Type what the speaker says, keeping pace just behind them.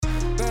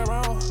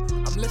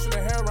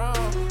listening here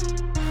on.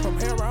 From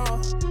here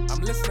on,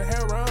 I'm listening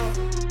here on.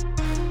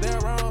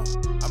 There on,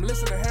 I'm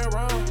listening here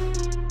on.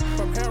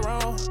 From here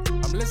on,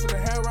 I'm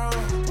listening here on.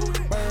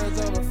 Birds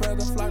of a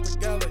feather flock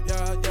together,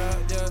 yeah, yeah,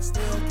 yeah.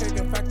 Still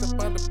kicking facts up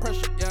under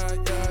pressure, yeah,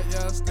 yeah,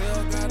 yeah.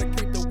 Still gotta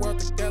keep the world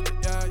together,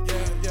 yeah,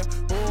 yeah, yeah.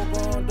 Who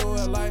gon' do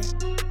it like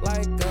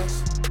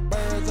us?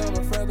 Birds of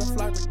a feather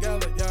flock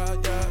together, yeah,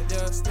 yeah,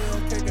 yeah.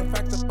 Still kicking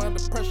facts up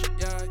under pressure,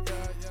 yeah,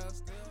 yeah, yeah.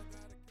 Still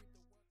gotta keep the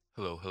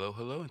world.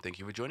 Hello, and thank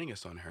you for joining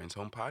us on Heron's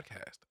Home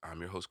Podcast. I'm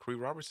your host, Cree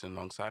Robertson,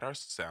 alongside our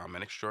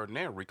soundman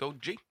extraordinaire, Rico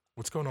G.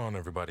 What's going on,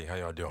 everybody? How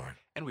y'all doing?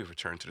 And we've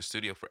returned to the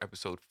studio for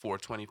episode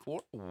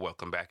 424.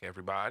 Welcome back,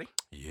 everybody.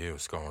 Yeah,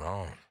 what's going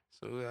on?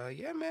 So,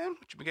 yeah, man,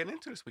 what you been getting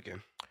into this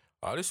weekend?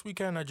 This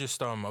weekend, I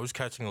was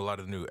catching a lot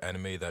of new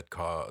anime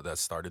that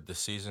started this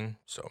season.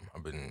 So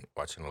I've been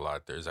watching a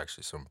lot. There's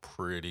actually some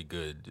pretty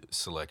good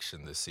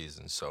selection this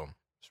season. So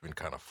it's been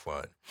kind of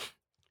fun.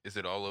 Is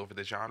it all over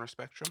the genre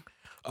spectrum?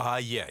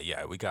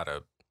 Yeah. We got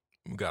a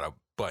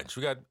bunch.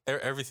 We got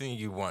everything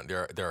you want.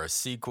 There are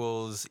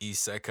sequels,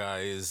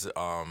 isekais.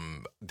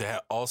 They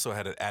also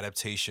had an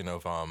adaptation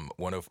of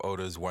one of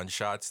Oda's one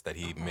shots that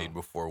he made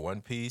before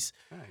One Piece.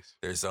 Nice.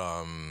 There's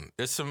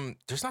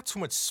not too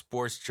much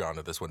sports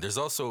genre this one. There's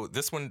also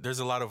this one. There's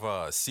a lot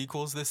of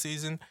sequels this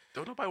season.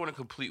 Don't nobody want to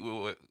compete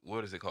with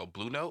what is it called?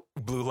 Blue Note?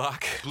 Blue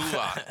Lock. Blue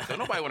Lock. Don't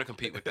nobody want to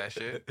compete with that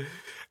shit.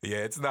 Yeah,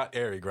 it's not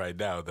airing right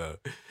now though.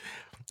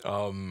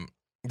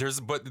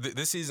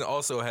 This season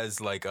also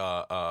has like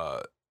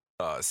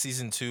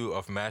season 2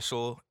 of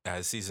Mashle,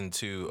 has season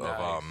 2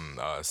 of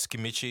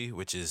Tsukimichi,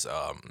 which is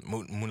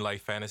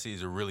Moonlight Fantasy,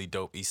 is a really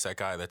dope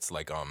isekai that's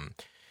like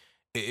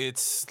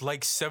it's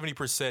like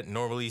 70%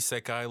 normal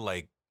isekai,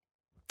 like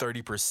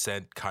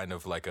 30% kind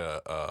of like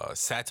a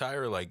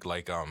satire, like a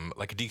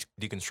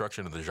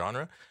deconstruction of the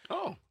genre.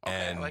 Oh, okay,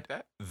 and I like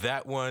that.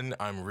 That one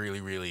I'm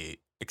really, really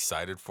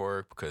excited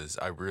for because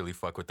I really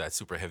fuck with that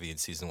super heavy in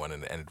season 1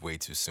 and it ended way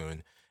too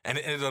soon. And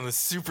it ended on a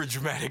super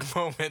dramatic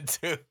moment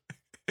too.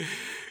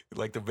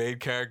 Like the main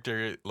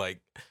character,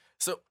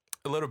 so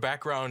a little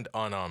background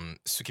on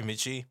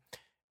Tsukimichi.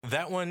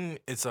 That one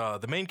is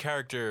the main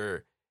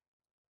character,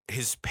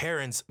 his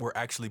parents were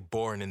actually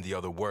born in the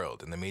other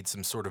world and they made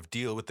some sort of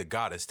deal with the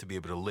goddess to be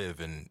able to live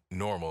in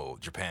normal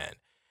Japan.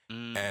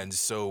 And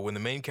so when the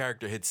main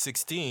character hits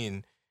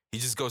 16, he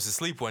just goes to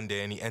sleep one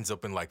day and he ends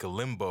up in like a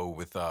limbo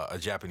with a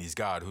Japanese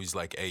god who's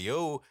like, hey,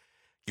 yo,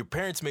 your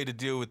parents made a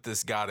deal with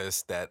this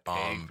goddess that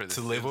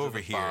to live over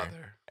here.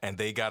 Father. And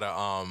they gotta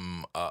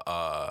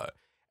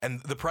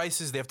and the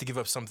price is they have to give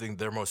up something,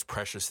 their most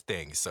precious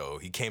thing. So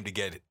he came to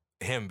get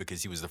him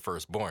because he was the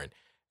firstborn.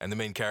 And the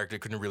main character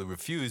couldn't really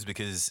refuse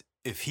because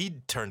if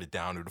he turned it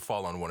down, it would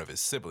fall on one of his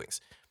siblings.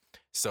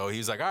 So he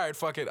was like, all right,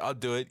 fuck it, I'll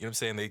do it. You know what I'm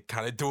saying? They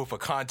kind of do up a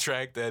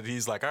contract and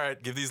he's like, all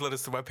right, give these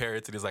letters to my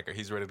parents. And he's like,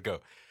 he's ready to go.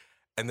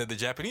 And then the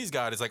Japanese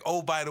god is like,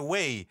 oh, by the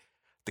way,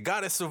 the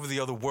goddess over the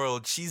other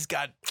world, she's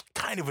got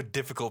kind of a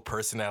difficult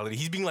personality.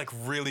 He's being like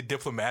really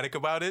diplomatic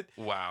about it.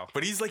 Wow.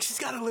 But he's like, she's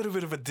got a little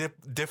bit of a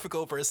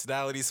difficult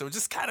personality, so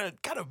just kind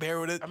of bear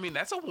with it. I mean,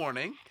 that's a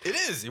warning. It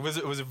is. It was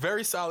a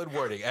very solid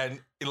warning. And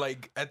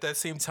like at that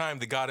same time,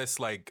 the goddess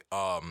like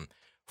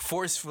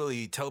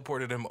forcefully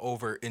teleported him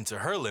over into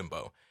her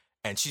limbo.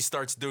 And she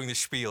starts doing the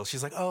spiel.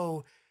 She's like,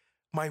 oh,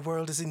 my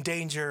world is in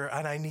danger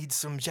and I need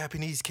some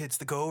Japanese kids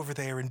to go over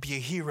there and be a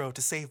hero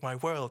to save my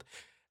world.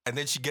 And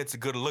then she gets a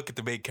good look at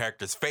the main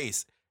character's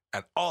face,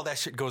 and all that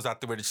shit goes out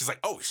the window. She's like,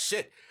 oh,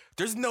 shit.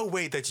 There's no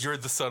way that you're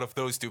the son of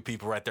those two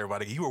people right there,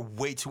 Monica. You are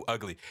way too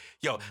ugly.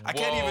 Yo, I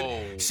can't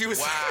even. She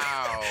was,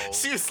 wow.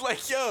 She was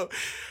like, yo.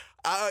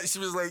 She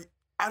was like,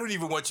 I don't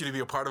even want you to be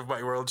a part of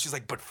my world. She's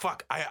like, but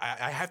fuck, I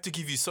have to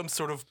give you some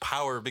sort of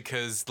power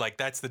because, like,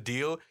 that's the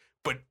deal.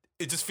 But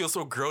it just feels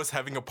so gross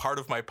having a part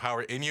of my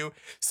power in you.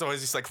 So I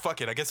was just like,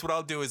 fuck it. I guess what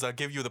I'll do is I'll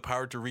give you the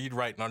power to read,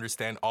 write, and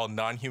understand all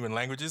non-human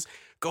languages.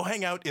 Go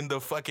hang out in the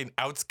fucking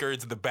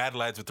outskirts of the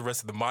Badlands with the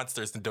rest of the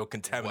monsters and don't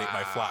contaminate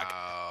my flock.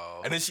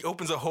 And then she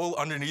opens a hole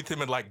underneath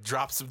him and like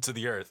drops him to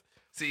the earth.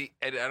 See,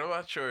 and I'm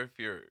not sure if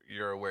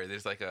you're aware,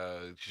 there's like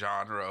a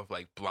genre of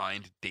like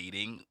blind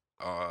dating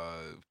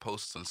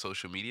posts on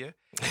social media.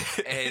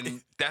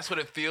 And that's what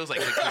it feels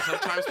like. Like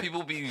sometimes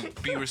people be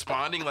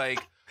responding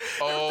like,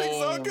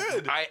 oh,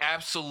 good. I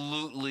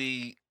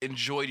absolutely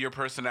enjoyed your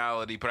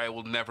personality, but I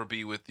will never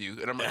be with you.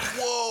 And I'm like,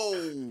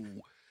 whoa.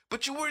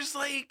 But you were just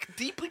like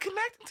deeply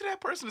connected to that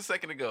person a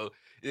second ago.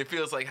 It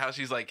feels like how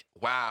she's like,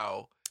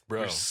 wow, bro,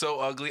 you're so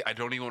ugly. I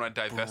don't even want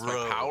to divest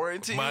my power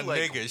into my you. My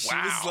nigga, she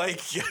was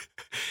like,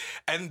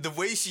 and the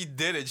way she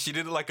did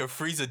it like a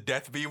Frieza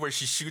death beam where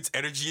she shoots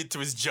energy into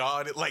his jaw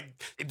and it like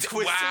twists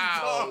his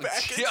jaw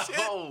back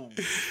and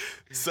shit.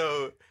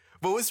 So,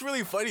 but what's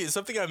really funny is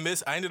something I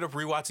missed. I ended up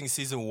rewatching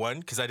season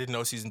 1 because I didn't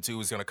know season 2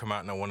 was going to come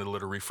out and I wanted a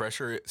little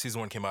refresher. Season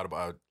 1 came out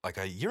about like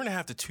a year and a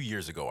half to 2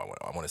 years ago, I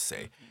want to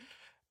say. Mm-hmm.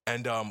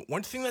 And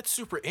one thing that's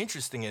super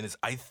interesting is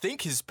I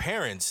think his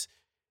parents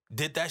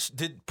did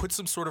put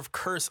some sort of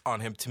curse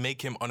on him to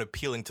make him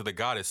unappealing to the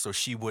goddess so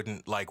she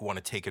wouldn't like want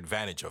to take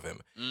advantage of him.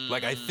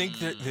 Like I think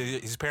that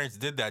his parents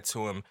did that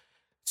to him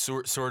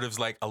sort of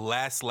like a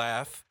last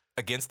laugh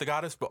against the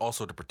goddess, but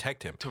also to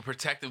protect him. To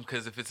protect him,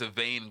 because if it's a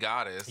vain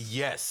goddess.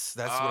 Yes,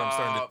 that's what I'm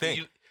starting to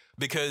think.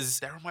 Because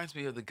that reminds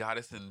me of the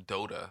goddess in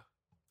Dota.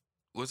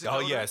 Was it? Oh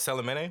Dota? yeah,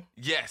 Salamene.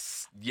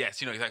 Yes, you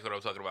know exactly what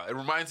I'm talking about. It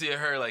reminds me of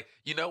her. Like,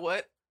 you know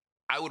what?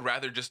 I would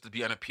rather just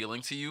be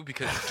unappealing to you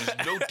because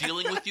there's no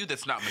dealing with you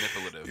that's not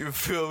manipulative. You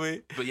feel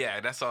me? But yeah,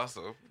 that's an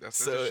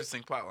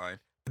interesting plotline.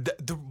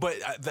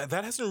 But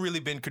that hasn't really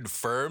been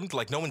confirmed.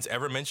 Like, no one's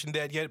ever mentioned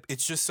that yet.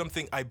 It's just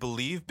something I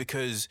believe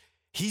because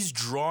he's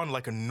drawn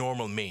like a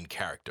normal main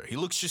character. He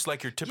looks just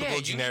like your typical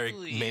generic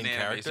main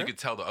character. You could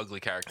tell the ugly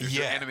characters.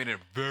 They're animated in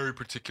a very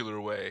particular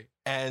way.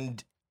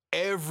 And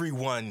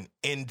everyone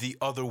in the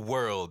other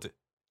world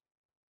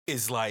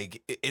is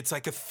like, it's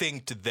like a thing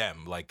to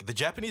them. Like, the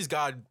Japanese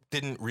god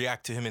didn't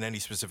react to him in any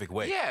specific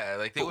way. Yeah,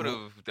 like they would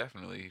have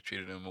definitely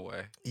treated him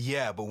away.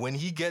 Yeah, but when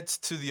he gets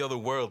to the other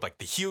world, like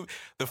the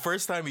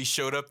first time he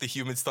showed up, the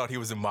humans thought he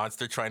was a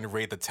monster trying to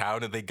raid the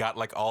town, and they got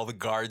like all the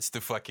guards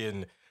to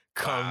fucking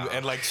come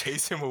and like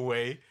chase him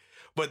away.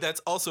 But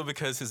that's also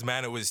because his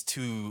mana was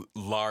too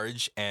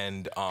large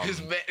and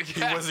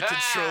he wasn't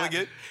controlling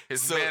it.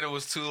 His mana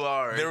was too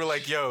large. They were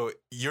like, "Yo,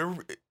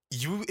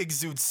 you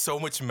exude so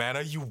much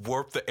mana, you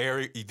warp the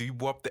air,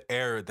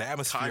 the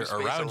atmosphere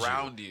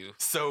around you.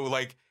 So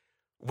like,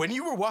 when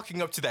you were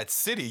walking up to that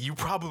city, you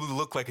probably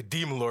looked like a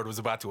demon lord was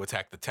about to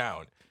attack the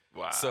town.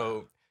 Wow.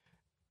 So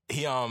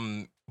he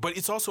but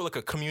it's also like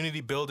a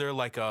community builder,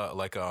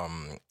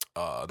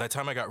 that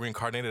time I got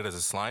reincarnated as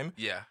a slime.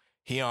 Yeah.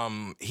 He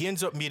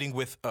ends up meeting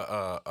with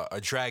a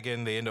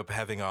dragon. They end up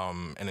having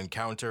an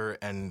encounter,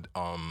 and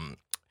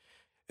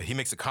he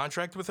makes a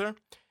contract with her.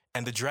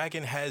 And the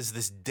dragon has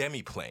this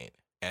demi-plane.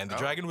 And the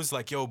dragon was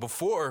like, yo,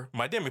 before,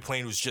 my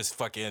demi-plane was just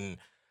fucking,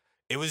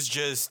 it was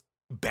just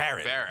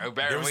barren.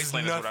 Barren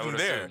wasteland is what I would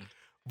assume.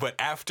 But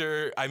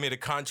after I made a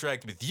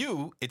contract with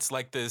you, it's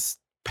like this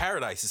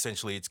paradise,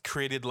 essentially. It's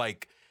created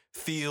like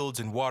fields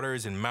and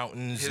waters and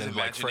mountains and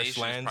like fresh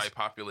lands. Probably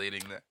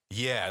populating that.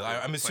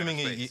 Yeah, I'm assuming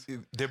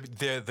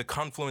the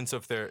confluence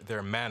of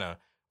their mana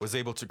was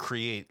able to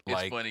create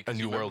like a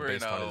new world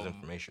based on his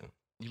information.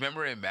 You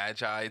remember in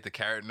Magi, the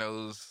carrot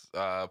nose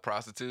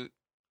prostitute?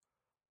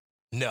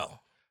 No.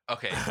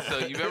 Okay, so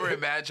you remember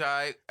in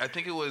Magi? I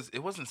think it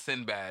wasn't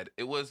Sinbad.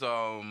 It was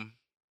the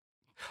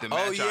Magi.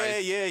 Oh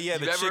yeah.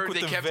 The chick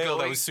with the veil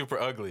that was super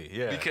ugly.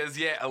 Yeah. Because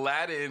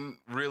Aladdin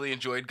really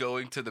enjoyed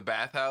going to the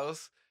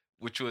bathhouse,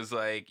 which was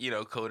like,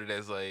 coded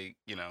as like,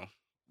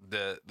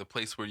 the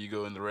place where you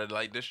go in the red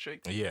light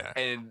district. Yeah.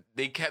 And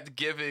they kept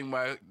giving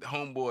my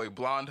homeboy,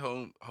 blonde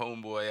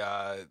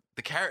homeboy,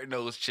 the carrot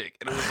nose chick.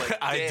 And it was like,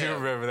 I do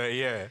remember that,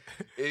 yeah.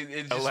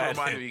 It just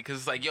reminded me, because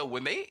it's like,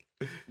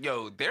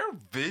 they're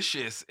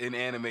vicious in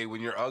anime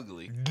when you're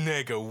ugly.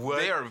 Nigga, what?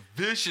 They are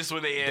vicious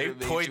when they animate.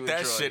 They point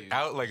that shit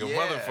out like a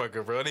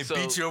motherfucker, bro. They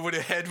beat you over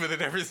the head with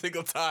it every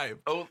single time.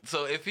 Oh,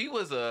 so if he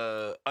was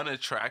a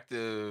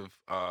unattractive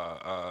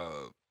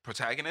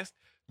protagonist,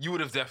 you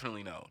would have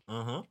definitely known.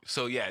 Mm-hmm.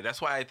 So yeah,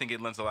 that's why I think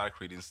it lends a lot of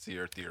credence to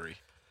your theory.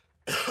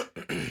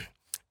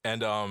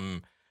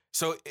 And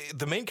so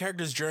the main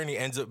character's journey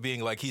ends up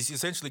being like he's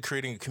essentially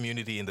creating a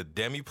community in the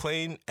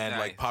demi-plane and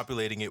like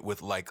populating it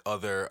with like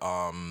other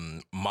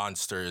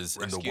monsters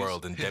in the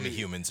world and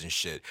demi-humans and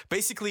shit.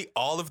 Basically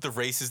all of the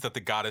races that the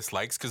goddess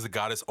likes, because the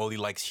goddess only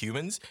likes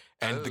humans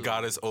and the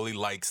goddess only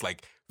likes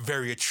like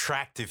very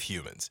attractive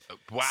humans.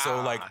 Wow.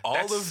 So like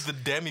all of the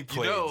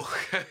demi-planes,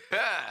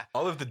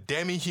 all of the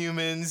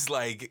demi-humans,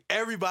 like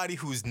everybody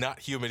who's not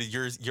human,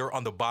 you're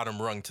on the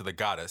bottom rung to the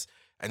goddess.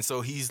 And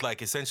so he's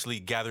like essentially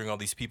gathering all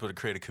these people to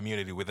create a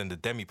community within the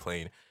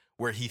demi-plane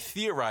where he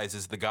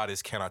theorizes the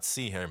goddess cannot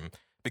see him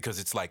because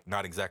it's like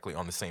not exactly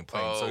on the same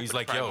plane. So he's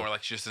like, yo, more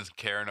like she just doesn't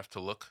care enough to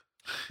look.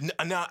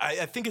 No,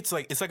 I think it's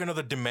like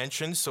another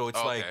dimension. So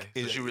it's like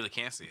you really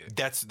can't see it.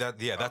 That's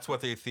what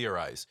they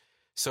theorize.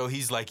 So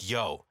he's like,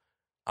 yo,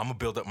 I'm gonna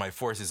build up my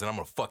forces and I'm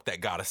gonna fuck that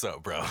goddess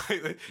up, bro.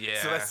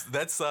 Yeah. So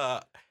that's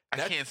I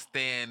can't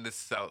stand the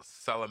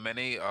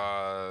Salamene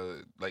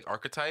like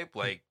archetype,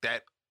 like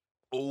that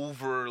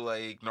over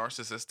like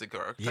narcissistic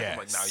archetype. Yeah, I'm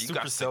like, nah, you super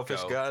got to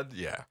selfish go. god.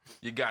 Yeah,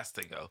 you got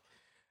to go.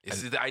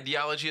 This is the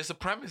ideology of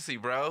supremacy,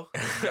 bro.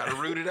 You gotta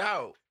root it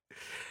out.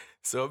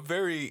 So I'm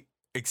very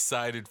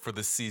excited for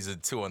the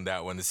season 2 on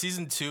that one. The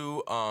season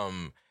 2,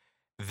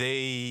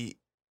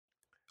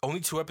 only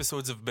 2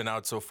 episodes have been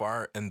out so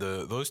far, and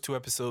those 2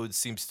 episodes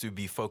seems to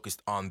be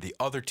focused on the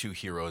other 2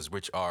 heroes,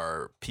 which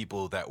are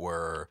people that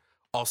were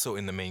also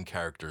in the main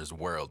character's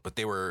world, but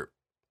they were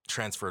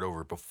transferred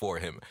over before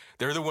him.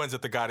 They're the ones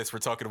that the goddess were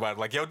talking about.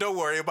 Like, yo, don't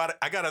worry about it.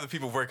 I got other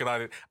people working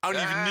on it. I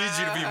don't even need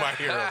you to be my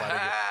hero, my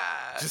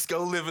nigga. Just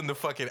go live in the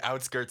fucking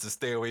outskirts and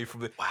stay away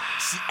from the. Wow.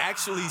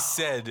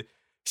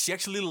 She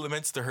actually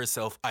laments to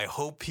herself, I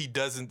hope he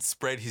doesn't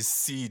spread his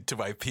seed to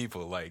my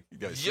people. Like,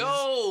 you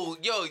know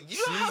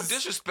how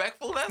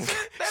disrespectful that is?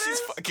 She's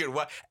fucking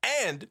wild.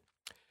 And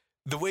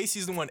the way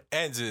season 1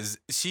 ends is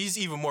she's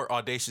even more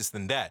audacious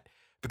than that.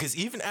 Because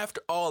even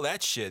after all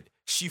that shit,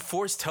 she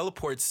force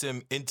teleports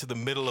him into the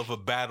middle of a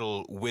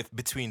battle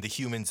between the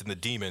humans and the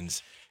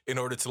demons. in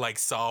order to like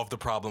solve the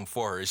problem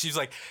for her. She's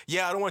like,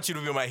 yeah, I don't want you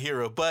to be my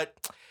hero, but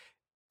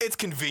it's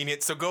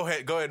convenient, so go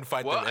ahead and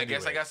fight them Well, anyway. I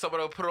guess I got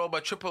someone to put on my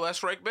triple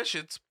S rank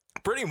missions.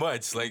 Pretty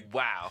much, like,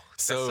 wow.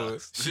 so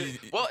That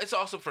sucks. Well, it's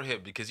also for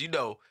him because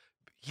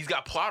he's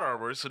got plot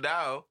armor, so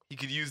now he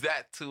could use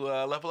that to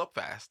level up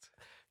fast.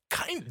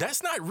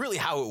 that's not really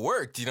how it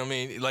worked. You know what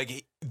I mean?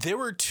 Like, there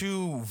were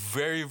two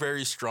very,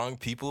 very strong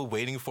people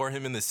waiting for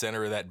him in the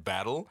center of that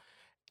battle.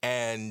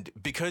 And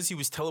because he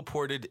was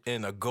teleported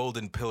in a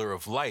golden pillar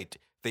of light,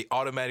 they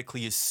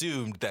automatically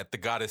assumed that the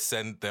goddess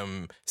sent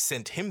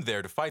him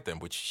there to fight them,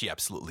 which she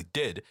absolutely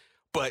did.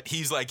 But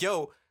he's like,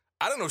 yo,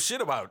 I don't know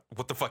shit about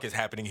what the fuck is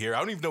happening here. I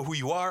don't even know who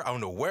you are. I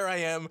don't know where I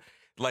am.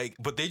 Like,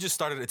 but they just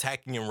started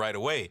attacking him right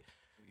away.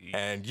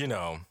 And, you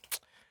know,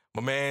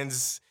 my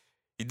man's,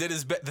 he did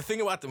his best. The thing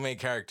about the main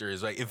character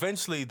is, like,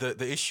 eventually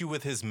the issue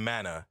with his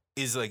mana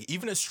is, like,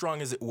 even as strong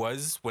as it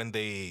was when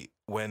the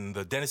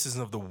denizens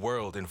of the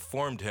world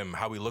informed him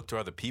how he looked to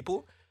other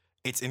people,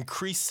 it's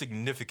increased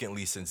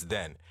significantly since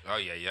then. Oh,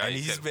 yeah. And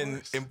he's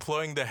been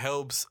employing the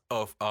helps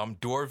of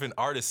dwarven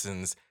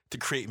artisans to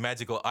create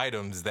magical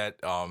items that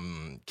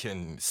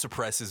can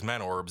suppress his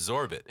mana or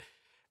absorb it.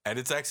 And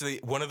it's actually,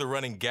 one of the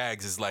running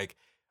gags is, like,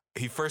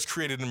 he first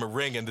created him a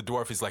ring, and the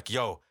dwarf is like,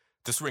 yo,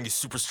 this ring is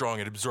super strong.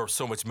 It absorbs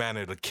so much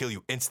mana, it'll kill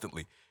you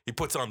instantly. He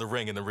puts on the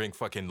ring, and the ring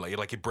fucking,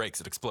 like it breaks,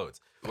 it explodes.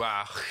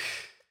 Wow.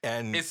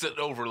 And it's an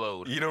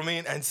overload. You know what I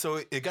mean? And so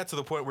it got to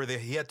the point where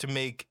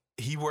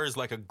he wears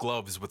like a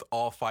gloves with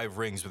all 5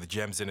 rings with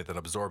gems in it that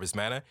absorb his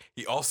mana.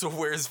 He also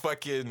wears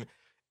fucking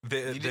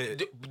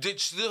the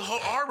whole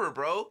armor,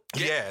 bro.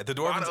 The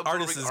dwarven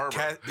artists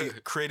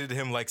created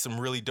him like some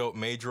really dope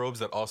mage robes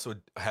that also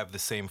have the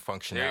same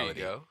functionality. There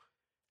you go.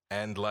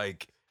 And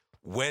like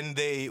when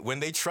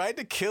they tried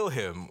to kill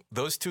him,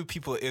 those two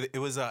people, it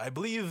was I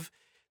believe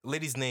the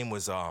lady's name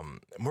was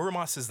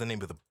Muramos is the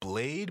name of the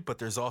blade, but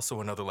there's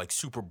also another like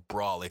super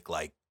brawlic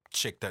like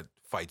chick that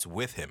fights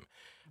with him.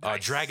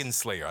 Nice. Dragon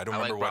Slayer. I don't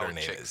remember what her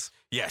name is.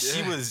 Yeah,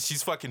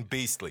 she's fucking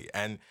beastly.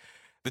 And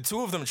the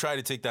two of them tried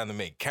to take down the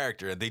main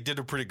character, and they did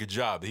a pretty good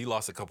job. He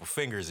lost a couple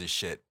fingers and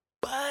shit.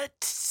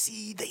 But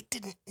see, they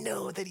didn't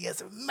know that he has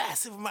a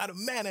massive amount of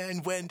mana,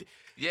 and when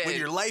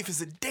your life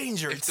is in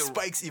danger, it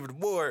spikes even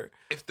more.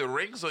 If the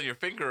rings on your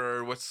finger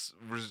are what's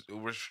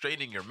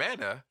restraining your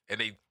mana,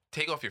 and they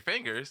take off your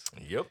fingers,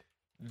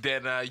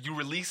 then you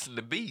release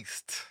the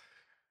beast.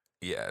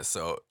 Yeah,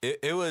 so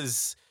it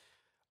was.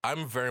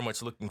 I'm very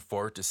much looking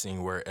forward to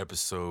seeing where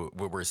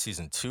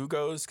season 2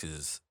 goes,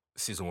 because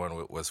season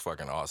 1 was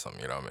fucking awesome.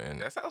 You know what I mean?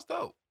 That sounds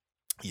dope.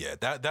 Yeah,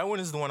 that one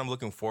is the one I'm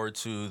looking forward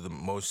to the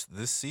most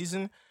this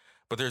season.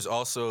 But there's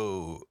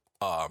also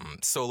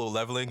Solo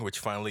Leveling, which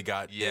finally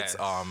got its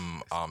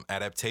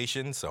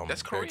adaptation. So I'm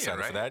very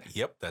excited for that.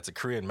 Yep, that's a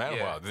Korean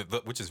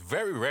manhwa, which is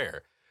very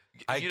rare.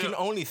 I can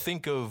only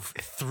think of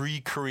 3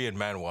 Korean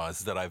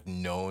manhwas that I've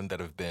known that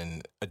have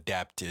been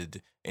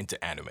adapted into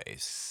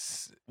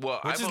animes. Well,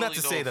 which is not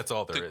to say that's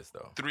all there is,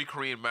 though. 3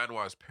 Korean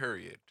manhwas,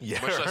 period.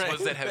 Yeah, much less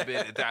ones that have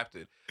been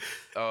adapted.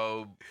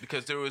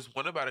 Because there was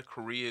one about a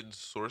Korean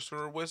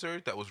sorcerer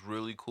wizard that was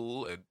really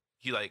cool, and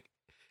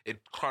it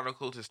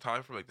chronicled his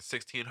time from like the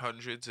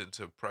 1600s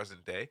into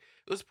present day.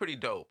 It was pretty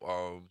dope.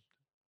 I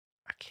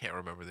can't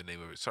remember the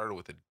name of it. It started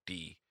with a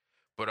D,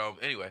 but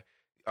anyway,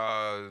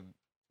 I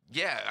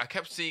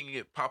kept seeing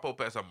it pop up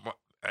as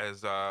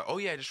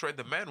I just read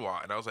the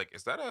manhwa, and I was like,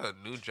 is that a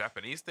new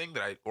Japanese thing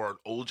or an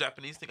old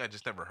Japanese thing I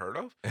just never heard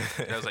of?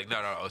 And I was like,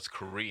 no, it's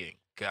Korean.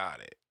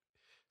 Got it.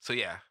 So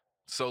yeah,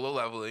 Solo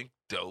Leveling,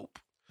 dope.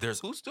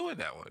 Who's doing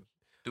that one?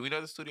 Do we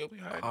know the studio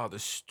behind? The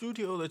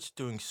studio that's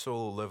doing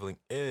Solo Leveling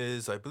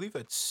is, I believe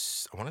I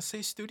want to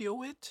say Studio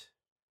Wit.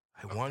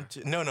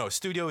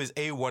 Studio is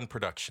A1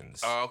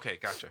 Productions. Oh, okay,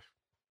 gotcha.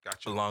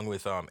 Along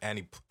with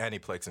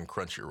Aniplex and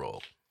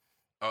Crunchyroll.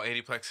 Oh,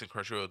 Aniplex and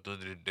Crunchyroll doing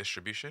the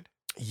distribution?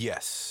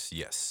 Yes.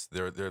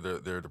 They're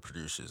the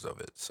producers of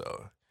it.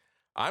 So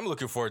I'm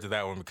looking forward to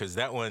that one, because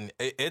that one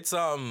it's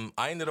I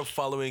ended up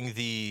following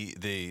the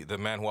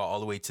manhwa all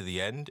the way to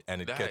the end,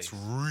 and it gets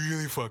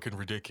really fucking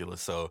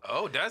ridiculous. So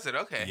does it?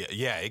 Okay.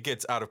 Yeah, it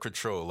gets out of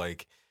control.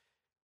 Like,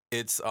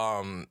 it's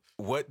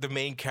what the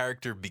main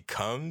character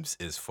becomes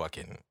is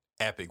fucking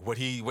epic. What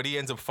he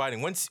ends up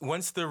fighting,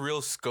 once the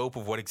real scope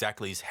of what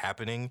exactly is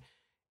happening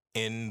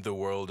in the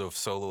world of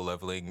Solo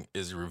Leveling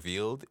is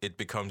revealed, it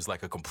becomes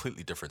like a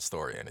completely different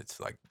story, and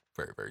it's like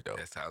very, very dope.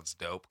 That sounds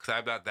dope, because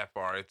I'm not that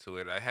far into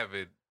it. I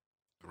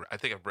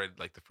think I've read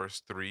like the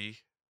first 3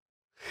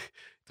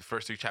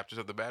 chapters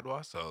of the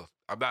manhwa, so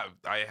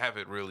I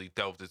haven't really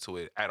delved into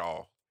it at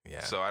all.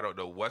 Yeah. So I don't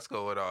know what's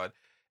going on,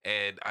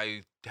 and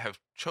I have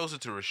chosen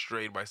to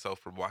restrain myself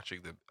from watching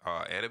the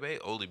anime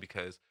only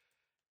because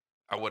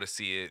I want to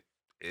see it.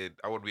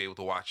 I want to be able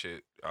to watch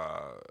it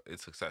in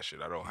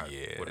succession. I don't want to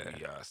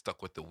be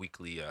stuck with the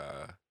weekly.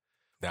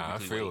 I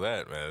feel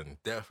that, man.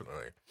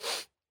 Definitely.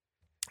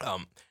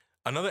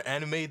 Another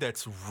anime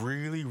that's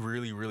really,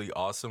 really, really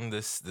awesome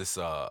this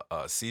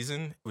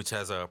season, which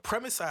has a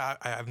premise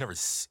I've never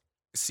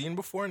seen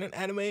before in an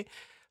anime.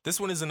 This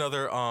one is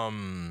another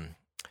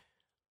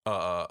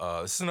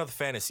This is another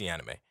fantasy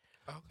anime.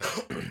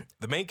 Okay.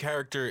 The main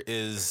character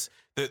is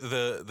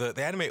the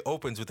anime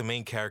opens with the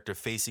main character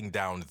facing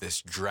down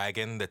this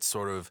dragon that's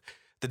sort of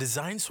the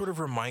design sort of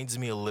reminds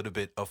me a little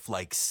bit of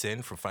like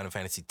Sin from Final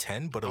Fantasy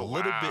X, but a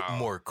little bit wow.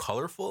 more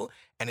colorful,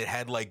 and it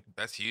had like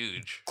That's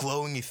huge.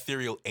 glowing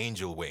ethereal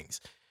angel wings,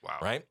 Wow.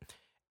 right?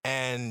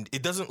 And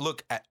it doesn't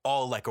look at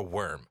all like a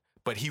worm,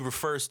 but he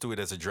refers to it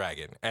as a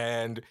dragon.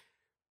 And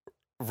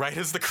right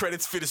as the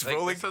credits finish Like,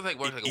 rolling, it sounds like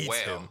more it like a eats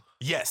whale. him.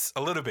 Yes,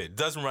 a little bit. It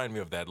does remind me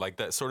of that. Like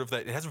that sort of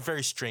that. It has a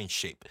very strange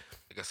shape.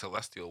 Like a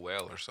celestial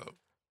whale or so.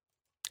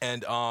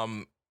 And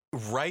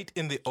right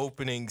in the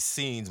opening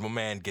scenes, my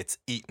man gets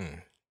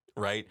eaten,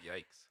 right?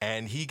 Yikes.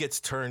 And he gets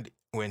turned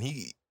when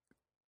he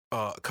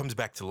comes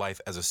back to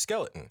life as a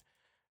skeleton.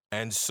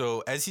 And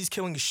so as he's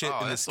killing shit in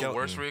the that's the skeleton,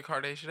 worst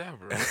reincarnation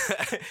ever.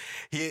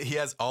 he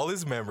has all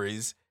his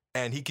memories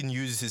and he can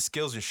use his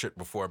skills and shit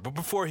before. But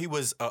before he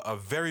was a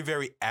very,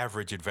 very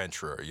average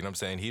adventurer. You know what I'm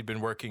saying? He'd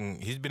been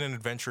an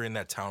adventurer in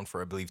that town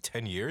for, I believe,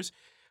 10 years.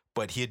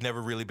 But he had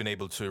never really been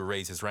able to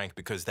raise his rank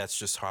because that's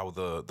just how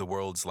the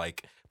world's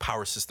like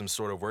power system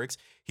sort of works.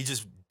 He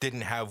just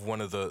didn't have one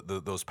of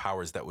those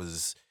powers that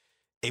was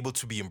able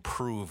to be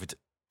improved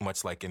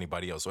much like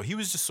anybody else. So he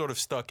was just sort of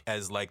stuck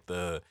as like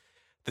the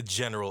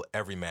general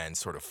everyman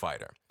sort of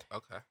fighter.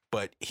 Okay.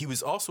 But he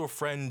was also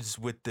friends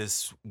with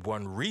this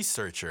one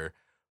researcher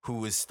who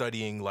was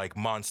studying like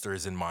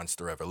monsters and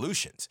monster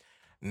evolutions.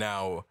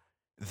 Now,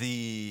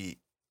 the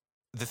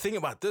thing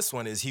about this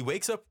one is he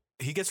wakes up,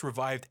 he gets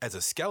revived as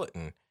a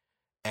skeleton,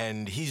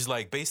 and he's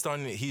like, based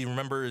on, he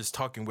remembers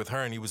talking with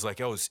her, and he was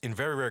like, oh, in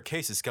very rare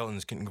cases,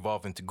 skeletons can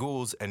evolve into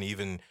ghouls and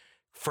even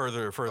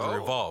further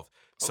evolve.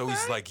 So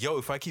he's okay. like, yo,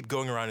 if I keep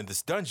going around in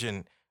this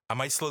dungeon, I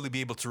might slowly be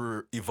able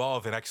to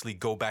evolve and actually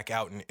go back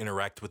out and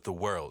interact with the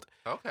world.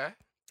 Okay.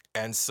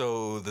 And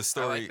so the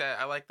story,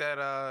 I like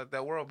that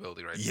that world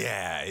building right there.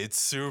 yeah, it's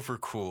super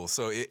cool.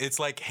 So it's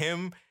like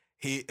him.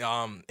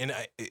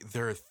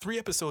 There are 3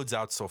 episodes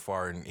out so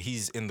far, and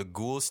he's in the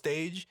ghoul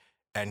stage,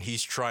 and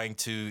he's trying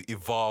to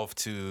evolve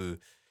to.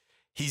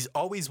 He's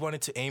always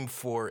wanted to aim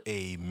for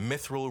a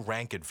mithril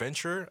rank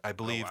adventure. I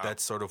believe wow.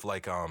 that's sort of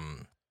like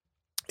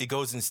it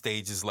goes in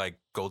stages like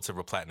gold,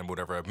 silver, platinum,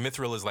 whatever.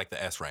 Mithril is like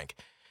the S rank.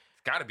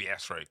 Gotta be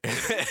S right.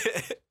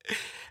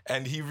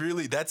 And he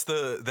really that's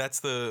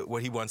the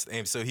what he wants to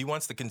aim. So he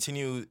wants to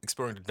continue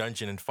exploring the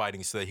dungeon and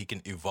fighting so that he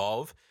can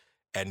evolve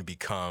and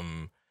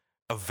become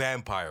a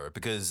vampire,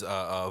 because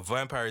a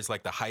vampire is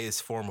like the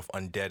highest form of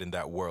undead in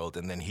that world,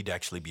 and then he'd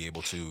actually be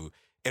able to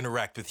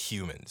interact with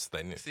humans.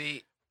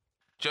 See,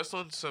 just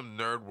on some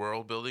nerd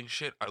world building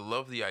shit, I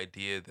love the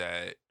idea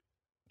that,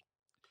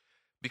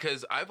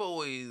 because I've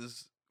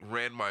always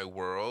ran my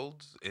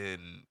worlds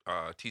in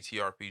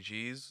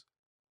TTRPGs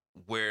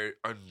where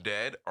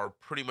undead are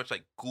pretty much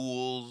like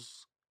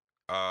ghouls,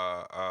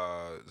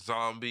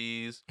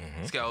 zombies,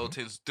 Mhm,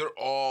 skeletons. They're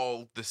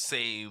all the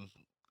same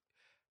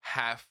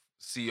half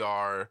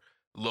CR,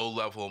 low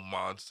level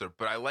monster.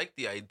 But I like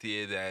the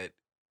idea that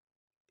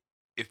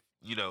if,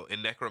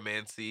 in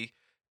necromancy,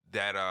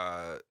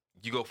 that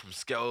you go from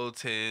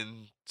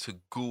skeleton to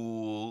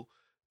ghoul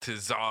to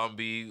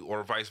zombie,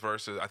 or vice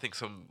versa. I think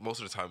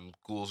most of the time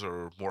ghouls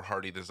are more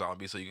hardy than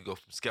zombies, so you can go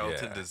from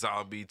skeleton Yeah. to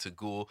zombie to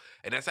ghoul,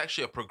 and that's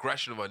actually a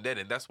progression of undead,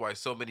 and that's why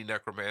so many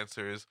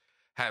necromancers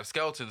have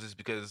skeletons, is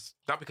because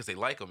not because they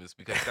like them, it's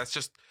because that's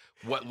just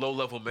what low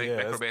level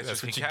necromancers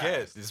that's what can you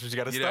cast. get. That's what you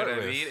got to You know start what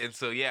with. I mean? And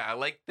so yeah, I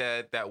like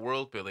that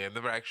world building. I've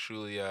never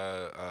actually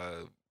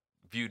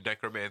viewed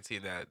necromancy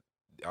in that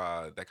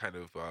kind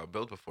of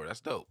build before.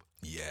 That's dope.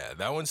 Yeah,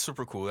 that one's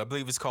super cool. I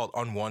believe it's called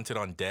Unwanted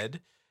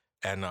Undead,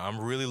 and I'm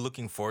really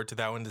looking forward to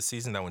that one this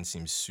season. That one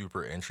seems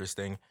super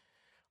interesting.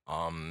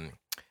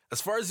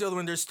 As far as the other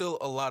one, there's still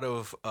a lot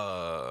of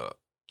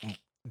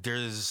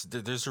there's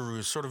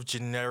a sort of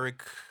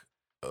generic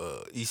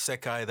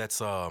isekai that's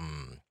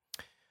the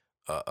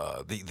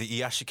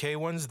Iyashikei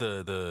ones,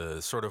 the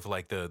sort of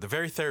like the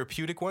very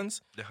therapeutic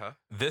ones. Uh-huh.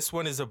 This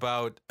one is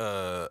about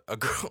a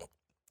girl.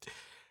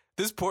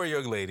 This poor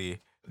young lady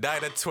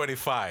died at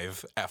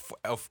 25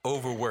 of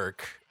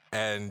overwork,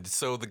 and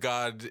so the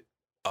god,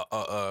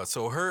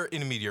 so her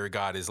intermediary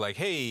god is like,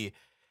 hey,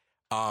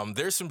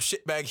 there's some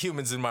shitbag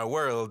humans in my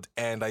world,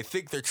 and I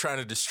think they're trying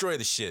to destroy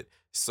the shit.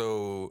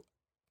 So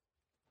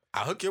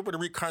I'll hook you up with a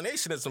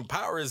reincarnation and some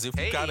powers if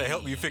you gotta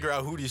help me figure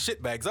out who these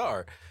shitbags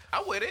are.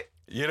 I'm with it.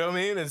 You know what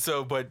I mean? And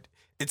so, but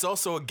it's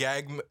also a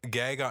gag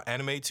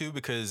anime too,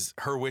 because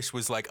her wish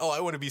was like, oh, I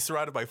want to be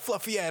surrounded by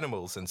fluffy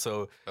animals. And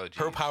so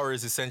her power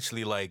is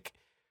essentially like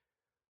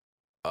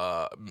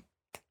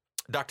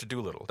Dr.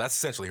 Dolittle. That's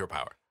essentially her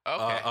power.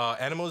 Okay.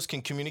 Animals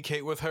can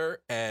communicate with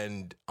her,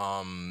 and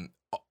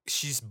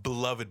she's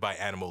beloved by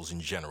animals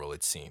in general,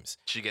 it seems.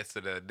 She gets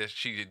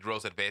she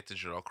rolls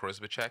advantage on all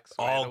charisma checks.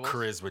 All animals.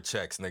 charisma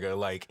checks, nigga.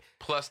 Like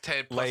Plus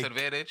 10 plus like,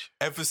 advantage.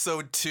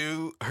 episode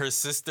 2, her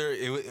sister.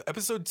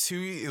 Episode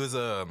 2. It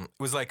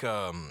was like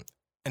an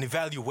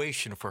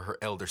evaluation for her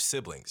elder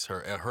siblings.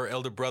 Her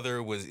elder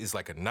brother is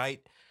like a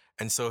knight,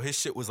 And so his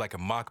shit was like a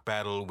mock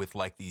battle with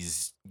like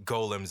these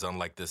golems on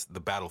like the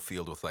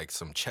battlefield with like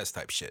some chess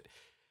type shit.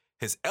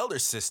 His elder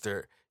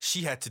sister,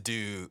 she had to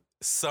do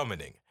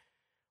summoning.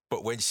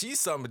 But when she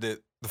summoned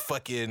it, the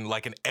fucking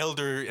like an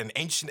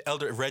ancient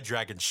elder red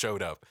dragon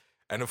showed up.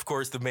 And of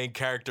course the main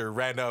character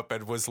ran up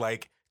and was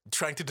like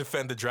trying to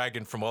defend the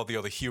dragon from all the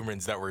other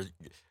humans that were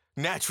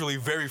naturally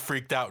very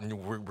freaked out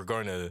and we're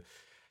going to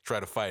try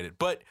to fight it.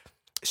 But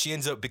she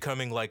ends up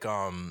becoming like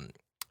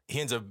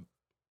he ends up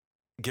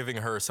giving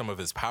her some of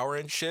his power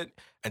and shit.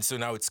 And so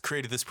now it's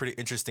created this pretty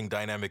interesting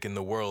dynamic in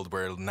the world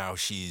where now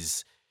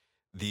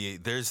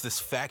there's this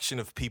faction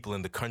of people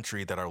in the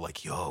country that are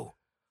like, yo,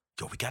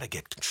 we gotta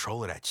get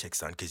control of that chick,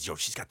 son, because yo,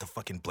 she's got the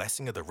fucking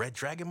blessing of the red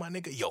dragon, my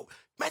nigga. Yo,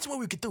 imagine what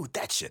we could do with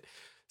that shit.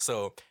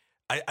 So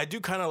I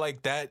do kind of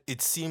like that.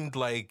 It seemed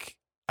like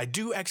I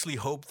do actually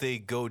hope they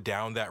go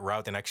down that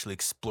route and actually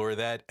explore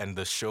that, and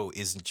the show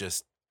isn't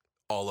just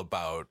all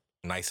about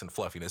nice and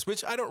fluffiness,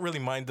 which I don't really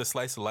mind the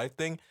slice of life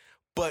thing,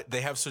 but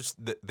they have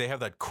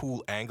that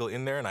cool angle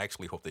in there, and I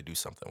actually hope they do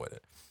something with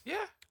it.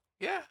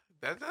 Yeah.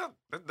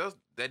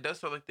 That does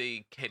sound like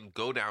they can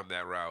go down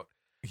that route.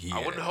 Yeah.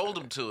 I wouldn't hold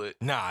them to it.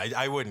 Nah,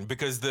 I wouldn't,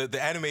 because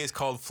the anime is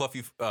called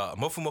Fluffy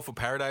Mofu Mofu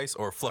Paradise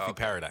or Fluffy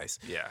Paradise.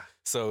 Yeah.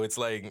 So it's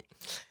like,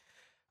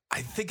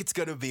 I think it's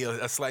gonna be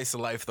a slice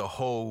of life the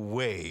whole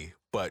way,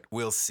 but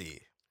we'll see.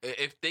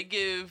 If they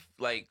give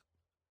like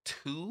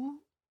 2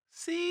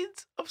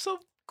 seeds of some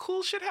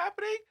cool shit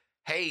happening,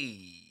 hey,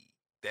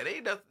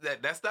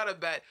 that's not a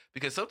bad,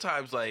 because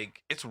sometimes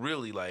like it's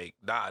really like,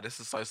 nah,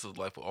 this is slice of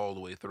life all the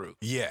way through.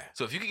 Yeah.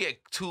 So if you could get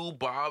 2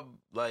 Bob,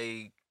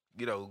 like,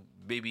 you know,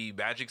 maybe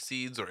magic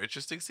seeds or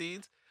interesting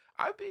seeds,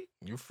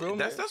 You feel me?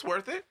 That's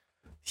worth it.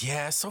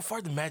 Yeah, so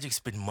far the magic's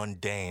been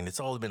mundane. It's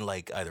all been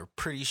like either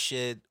pretty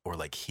shit or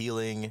like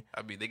healing.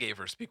 I mean, they gave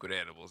her speak with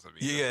animals. I mean,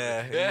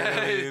 Yeah. You know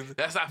what I mean?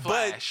 That's not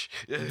Flash.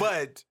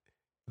 But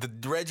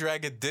the red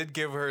dragon did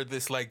give her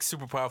this like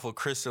super powerful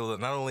crystal that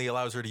not only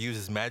allows her to use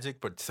his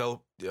magic, but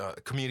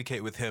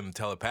communicate with him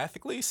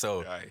telepathically.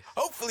 So Nice.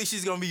 hopefully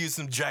she's gonna be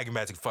using some dragon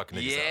magic fucking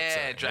niggas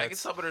Yeah, up. So dragon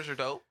summoners are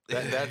dope.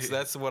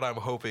 that's what I'm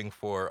hoping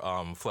for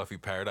Fluffy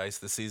Paradise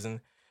this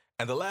season.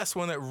 And the last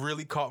one that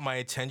really caught my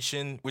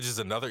attention, which is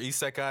another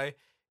isekai,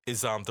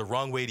 is the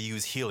wrong way to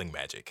use healing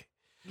magic.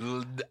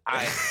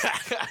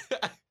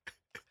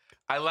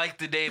 I like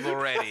the name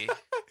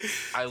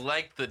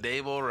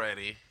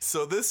already.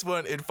 So this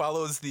one, it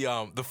follows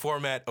the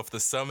format of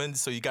the summon.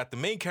 So you got the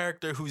main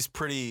character who's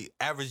pretty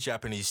average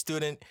Japanese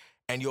student,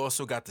 and you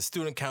also got the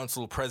student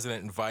council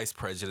president and vice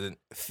president,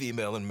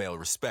 female and male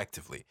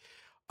respectively.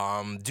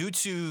 Due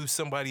to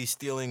somebody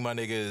stealing my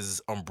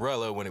nigga's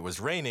umbrella when it was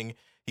raining,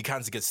 he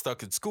kind of gets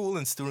stuck at school,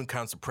 and student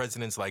council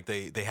presidents, like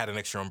they had an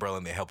extra umbrella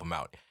and they help him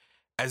out.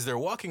 As they're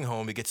walking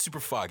home, it gets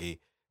super foggy,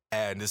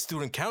 and the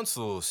student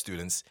council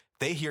students,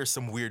 they hear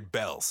some weird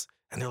bells.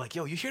 And they're like,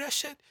 yo, you hear that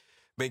shit?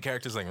 Main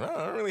character's like, no,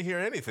 I don't really hear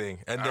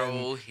anything. And I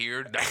then will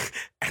hear nothing.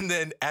 and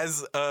then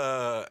as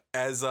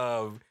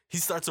he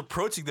starts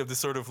approaching them to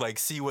sort of like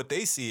see what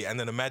they see, and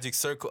then a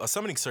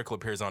summoning circle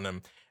appears on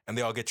them, and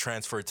they all get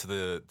transferred to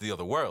the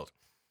other world.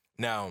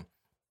 Now,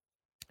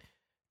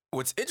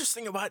 what's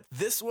interesting about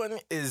this one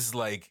is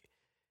like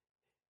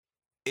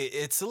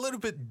it's a little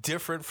bit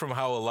different from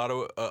how a lot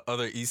of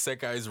other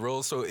isekais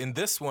roll. So in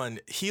this one,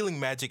 healing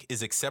magic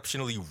is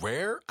exceptionally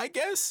rare, I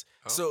guess.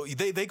 Oh. So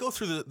they go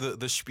through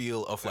the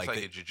spiel of That's like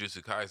they, a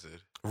Jujutsu Kaisen.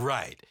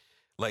 right.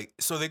 Like,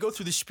 so they go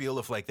through the spiel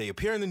of like they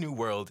appear in the new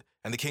world,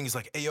 and the king is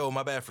like, hey yo,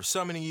 my bad for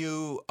summoning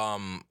you.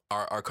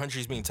 Our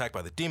country's being attacked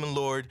by the demon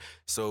lord,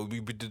 so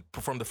we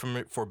perform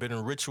the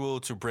forbidden ritual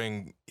to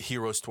bring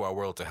heroes to our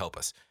world to help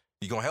us.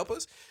 You gonna help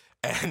us?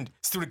 And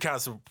student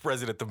council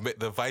president,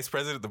 the vice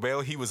president, the male,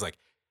 he was like,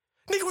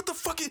 nigga, what the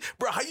fuck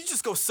bro, how you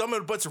just go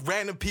summon a bunch of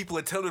random people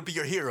and tell them to be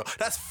your hero?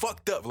 That's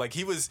fucked up. Like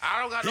he was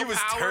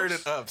turning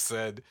up,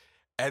 son.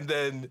 And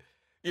then,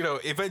 you know,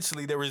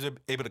 eventually they were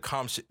able to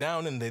calm shit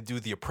down, and they do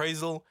the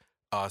appraisal.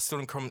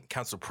 Student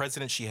council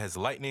president, she has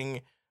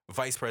lightning.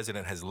 Vice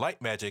president has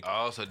light magic.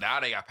 Oh, so now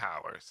they got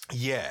powers.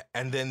 Yeah,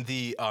 and then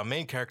the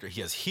main character,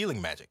 he has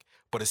healing magic.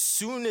 But as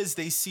soon as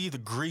they see the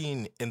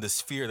green in the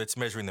sphere that's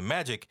measuring the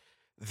magic,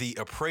 the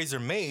appraiser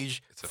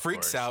mage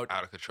freaks out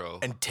of control,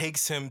 and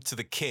takes him to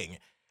the king.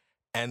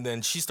 And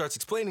then she starts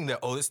explaining that,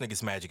 oh, this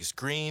nigga's magic is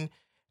green.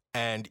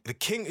 And the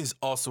king is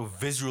also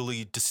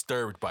visually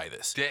disturbed by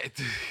this.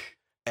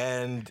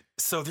 And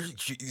so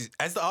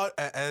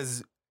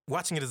as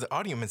watching it as an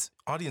audience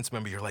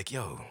member, you're like,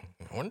 yo,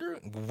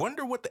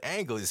 wonder what the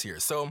angle is here.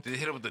 So did they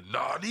hit him with the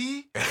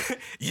naughty?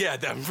 Yeah,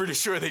 I'm pretty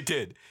sure they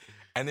did.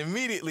 And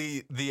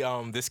immediately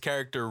this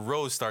character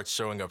Rose starts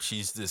showing up.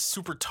 She's this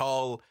super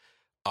tall,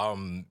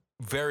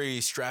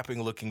 very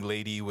strapping looking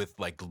lady with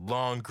like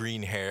long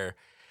green hair.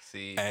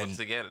 See, once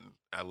again,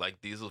 I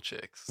like diesel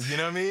chicks. You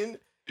know what I mean?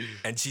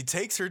 And she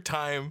takes her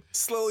time,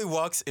 slowly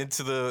walks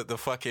into the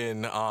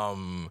fucking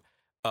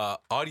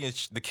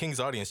audience, the king's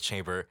audience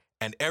chamber,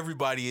 and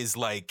everybody is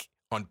like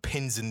on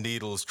pins and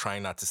needles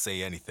trying not to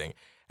say anything.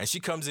 And she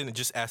comes in and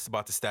just asks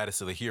about the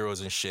status of the heroes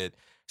and shit.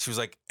 She was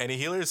like, any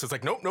healers? It's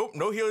like, nope,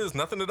 no healers,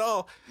 nothing at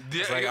all.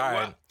 She's like, all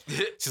right.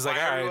 She's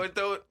like, all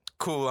right,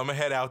 cool, I'm gonna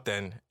head out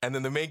then. And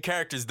then the main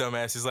character's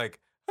dumbass is like,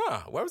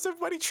 why was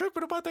everybody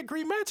tripping about that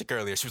green magic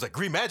earlier? She was like,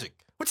 green magic?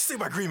 What you say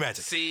about green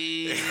magic?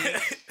 See,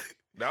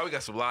 now we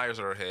got some liars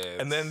on our heads.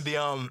 And then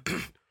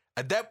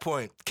at that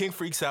point, King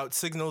freaks out,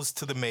 signals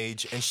to the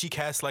mage, and she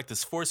casts like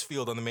this force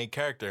field on the main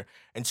character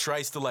and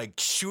tries to like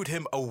shoot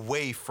him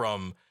away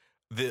from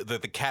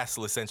the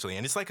castle essentially.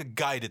 And it's like a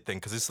guided thing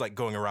because it's like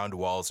going around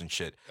walls and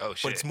shit. Oh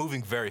shit! But it's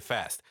moving very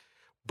fast.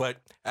 But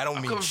I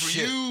don't mean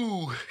shit.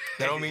 You.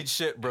 That don't mean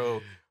shit,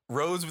 bro.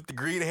 Rose with the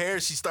green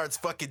hair, she starts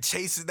fucking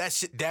chasing that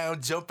shit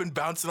down, jumping,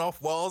 bouncing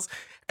off walls,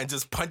 and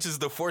just punches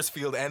the force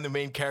field and the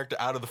main character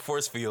out of the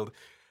force field.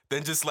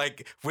 Then just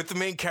like with the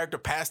main character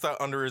passed out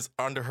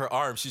under her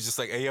arm, she's just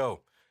like, "Hey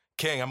yo,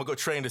 King, I'm gonna go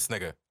train this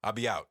nigga. I'll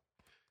be out.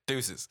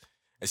 Deuces."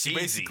 And she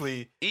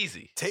basically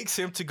takes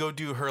him to go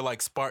do her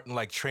like Spartan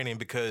like training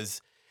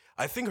because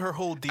I think her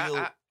whole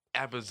deal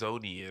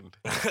Amazonian.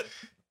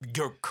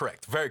 You're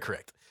correct, very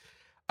correct.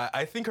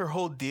 I think her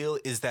whole deal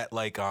is that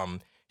like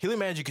healing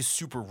magic is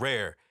super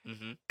rare,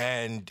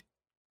 and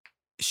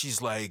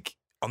she's like,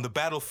 on the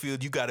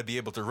battlefield, you got to be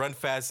able to run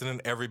faster than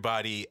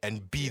everybody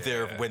and be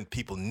there when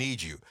people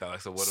need you.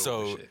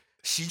 So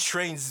she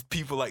trains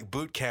people like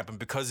boot camp, and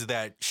because of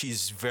that,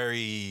 she's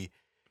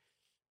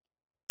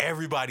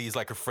everybody's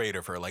like afraid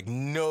of her. Like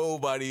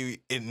nobody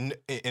in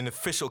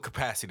official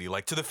capacity,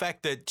 like to the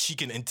fact that she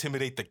can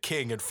intimidate the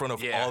king in front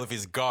of all of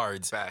his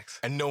guards. Facts.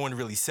 And no one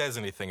really says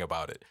anything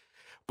about it.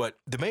 But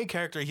the main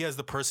character, he has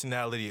the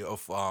personality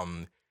of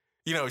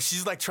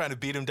she's like trying to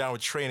beat him down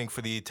with training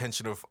for the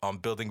intention of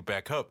building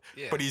back up.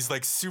 Yeah. But he's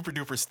like super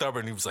duper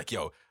stubborn. He was like,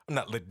 yo, I'm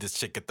not letting this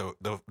chick get the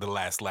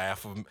last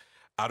laugh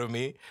out of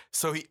me.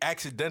 So he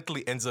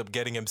accidentally ends up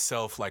getting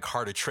himself like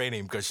harder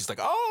training because she's like,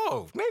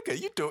 oh,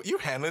 nigga, you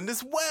handling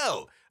this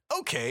well.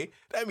 Okay,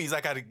 that means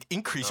I got to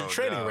increase your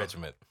training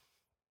regimen.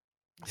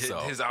 His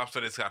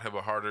obstinance got him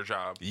a harder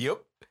job.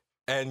 Yep.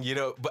 And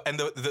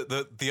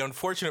the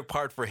unfortunate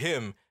part for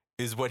him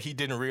is what he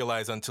didn't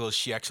realize until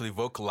she actually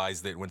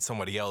vocalized it when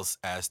somebody else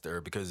asked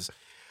her, because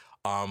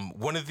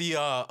one of the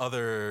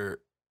other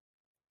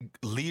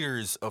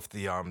leaders of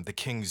the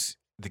king's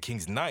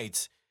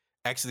knights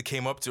actually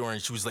came up to her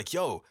and she was like,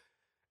 yo,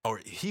 or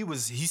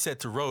he said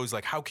to Rose,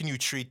 like, how can you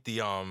treat the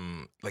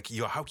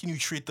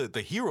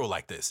hero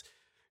like this?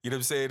 You know what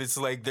I'm saying? It's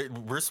like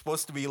we're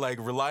supposed to be like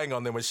relying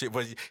on them and shit,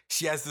 but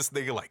she has this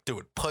nigga like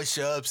doing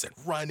push-ups and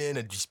running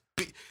and just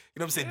you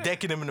know what I'm saying,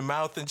 decking him in the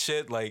mouth and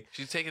shit. Like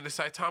she's taking the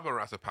Saitama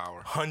route to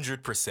power.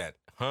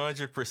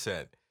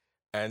 100%.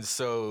 And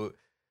so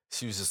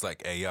she was just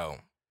like, hey yo,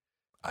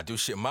 I do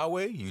shit my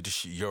way, you do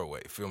shit your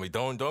way. Feel me?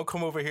 Don't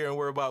come over here and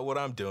worry about what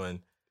I'm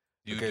doing.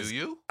 You do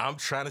you? I'm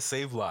trying to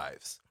save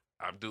lives.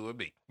 I'm doing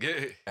me.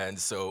 And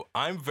so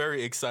I'm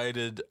very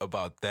excited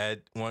about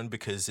that one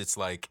because it's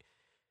like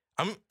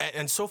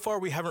and so far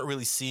we haven't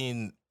really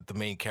seen the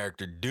main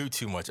character do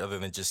too much other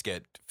than just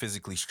get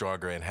physically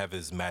stronger and have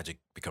his magic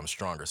become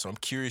stronger. So I'm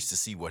curious to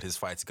see what his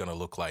fight's going to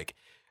look like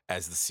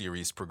as the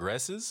series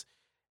progresses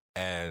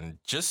and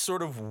just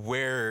sort of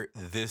where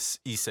this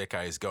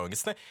isekai is going.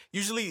 It's not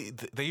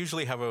they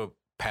usually have a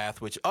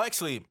path which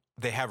actually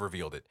they have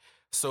revealed it.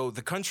 So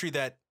the country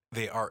that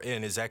they are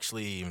in is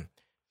actually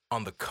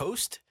on the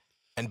coast,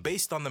 and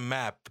based on the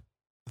map,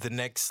 the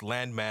next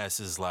landmass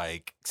is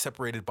like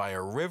separated by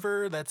a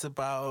river that's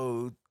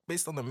about,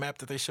 based on the map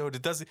that they showed,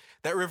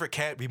 that river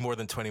can't be more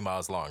than 20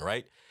 miles long,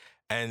 right?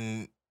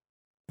 And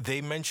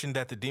they mentioned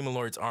that the Demon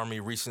Lord's army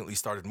recently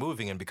started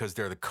moving, and because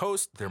they're the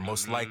coast, they're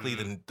most likely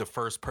the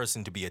first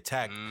person to be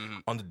attacked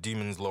on the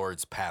Demon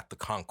Lord's path to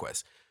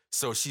conquest.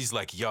 So she's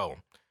like, yo,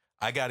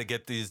 I got to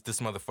get this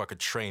motherfucker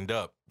trained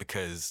up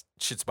because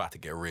shit's about to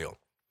get real.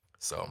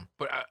 So,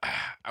 but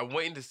I'm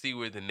waiting to see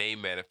where the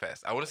name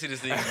manifests. I want to see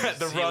this thing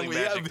the wrong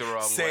way. The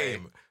wrong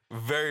Same. way.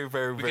 Very,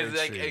 very, because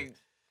very like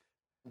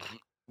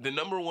the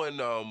number one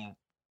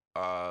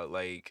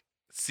like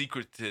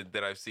secret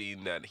that I've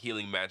seen that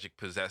healing magic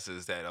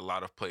possesses that a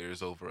lot of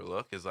players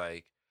overlook is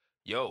like,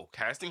 yo,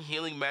 casting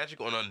healing magic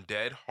on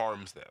undead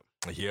harms them.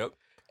 Yep.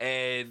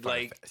 And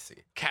like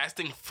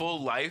casting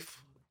full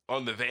life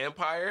on the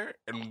vampire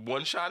and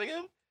one-shotting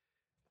him,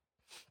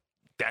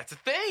 that's a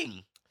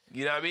thing.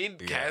 You know what I mean?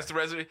 Yeah. Cast the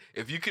resident.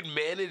 If you could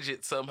manage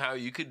it somehow,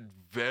 you could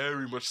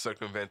very much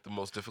circumvent the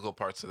most difficult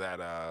parts of that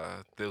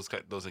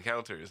those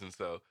encounters. And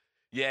so,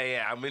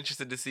 yeah, I'm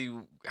interested to see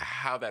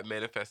how that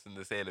manifests in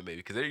this anime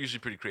because they're usually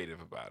pretty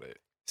creative about it.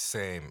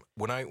 Same.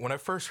 When I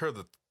first heard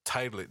the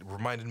title, it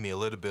reminded me a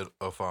little bit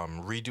of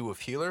Redo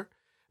of Healer,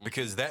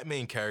 because that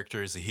main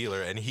character is a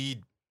healer, and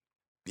he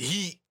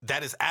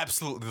that is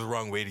absolutely the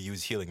wrong way to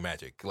use healing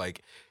magic.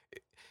 Like,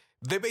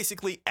 they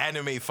basically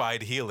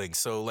anime-fied healing.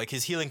 So, like,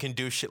 his healing can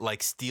do shit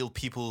like steal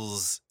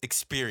people's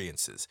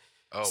experiences.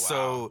 Oh, wow.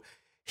 So,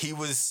 he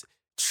was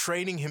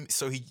training him.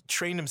 So, he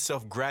trained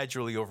himself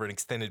gradually over an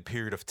extended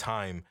period of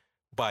time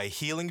by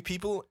healing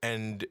people.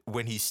 And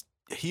when he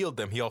healed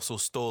them, he also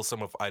stole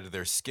some of either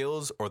their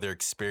skills or their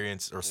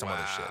experience or some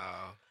other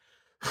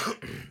shit.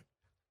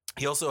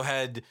 He also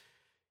had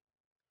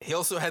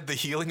the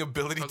healing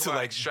ability to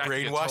like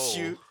brainwash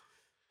you.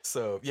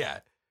 So yeah.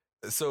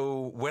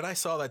 So when I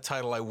saw that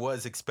title, I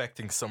was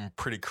expecting some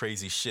pretty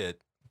crazy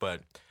shit.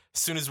 But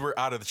as soon as we're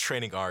out of the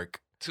training arc,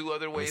 two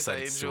other ways I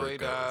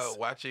enjoyed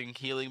watching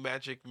healing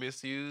magic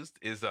misused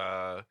is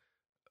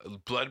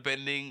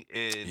bloodbending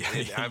in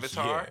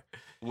Avatar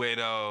when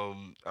it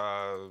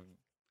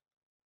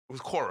was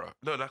Korra.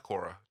 No, not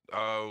Korra.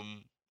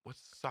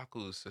 What's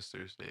Saku's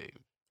sister's name?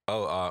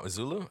 Oh,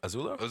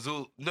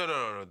 Azula?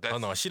 No. Oh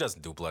no, she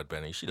doesn't do blood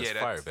bending. She does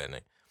fire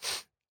bending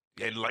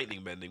and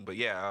lightning bending. But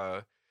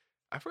yeah,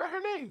 I forgot her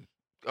name.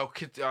 Oh,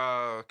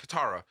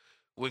 Katara.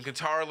 When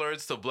Katara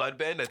learns to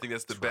bloodbend, I think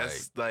that's the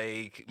best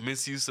like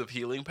misuse of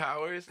healing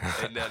powers.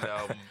 And then,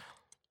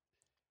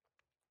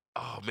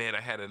 oh man,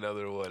 I had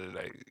another one and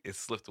it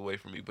slipped away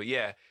from me. But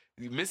yeah,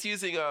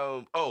 misusing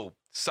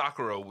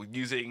Sakura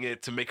using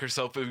it to make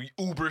herself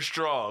uber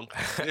strong.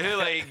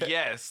 Like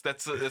yes,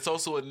 that's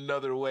also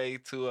another way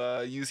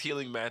to use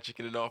healing magic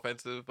in an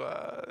offensive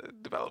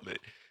development.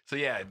 So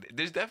yeah,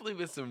 there's definitely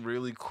been some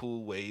really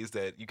cool ways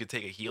that you could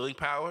take a healing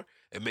power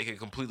and make it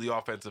completely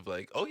offensive.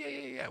 Like, oh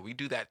yeah, we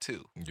do that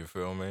too. You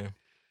feel me?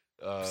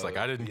 It's like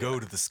I didn't go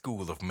to the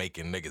school of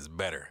making niggas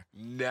better.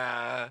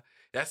 Nah,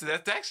 that's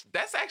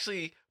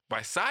actually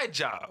my side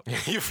job.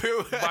 You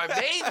feel me? My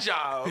main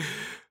job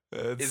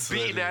is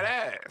beating that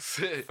ass.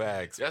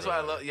 Facts. That's why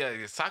I love. Yeah,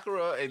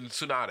 Sakura and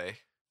Tsunade.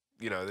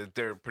 You know,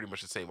 they're pretty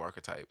much the same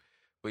archetype.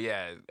 But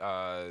yeah,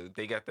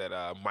 they got that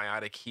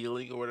meiotic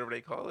healing or whatever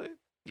they call it.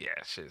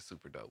 Yeah, shit is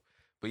super dope.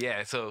 But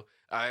yeah, so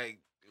I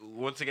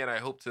hope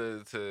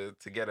to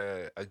get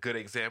a good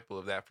example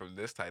of that from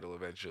this title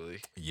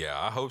eventually. Yeah,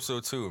 I hope so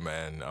too,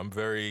 man. I'm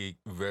very,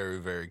 very,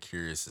 very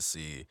curious to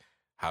see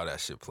how that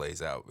shit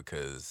plays out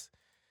because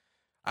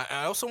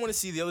I also want to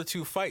see the other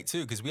two fight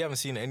too because we haven't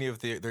seen any of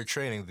their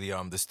training.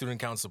 The student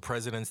council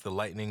presidents, the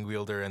lightning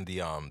wielder, and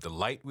the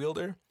light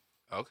wielder.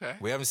 Okay.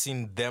 We haven't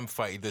seen them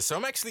fight either. So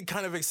I'm actually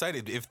kind of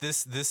excited if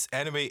this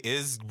anime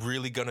is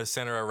really gonna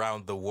center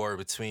around the war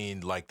between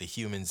like the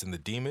humans and the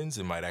demons.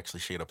 It might actually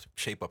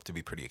shape up to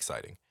be pretty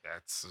exciting.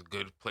 That's a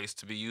good place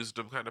to be using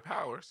them kind of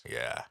powers.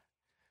 Yeah.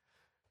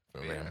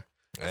 Oh, man.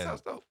 That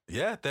sounds dope.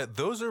 Yeah,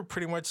 those are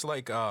pretty much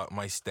like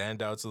my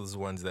standouts. Those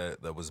ones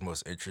that was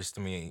most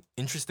interesting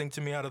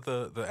to me out of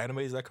the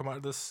animes that come out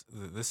of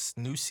this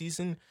new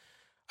season.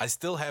 I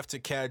still have to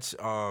catch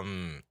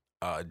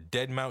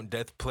Dead Mount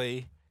Death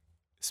Play.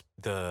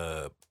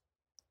 The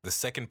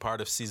second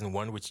part of season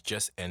 1, which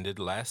just ended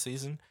last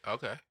season.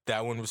 Okay,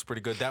 that one was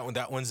pretty good.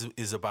 That one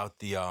is about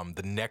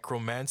the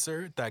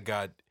necromancer that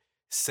got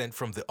sent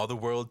from the other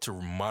world to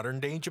modern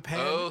day Japan.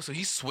 Oh, so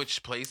he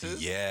switched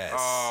places? Yes.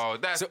 Oh,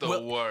 that's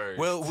the worst.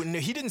 Well,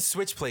 he didn't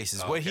switch places.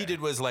 Okay. What he did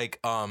was like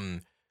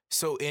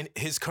so in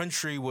his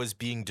country was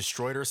being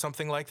destroyed or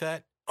something like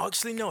that.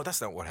 Actually, no, that's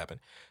not what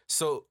happened.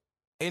 So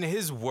in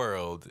his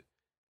world,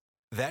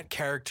 that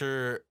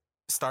character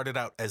started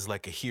out as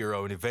like a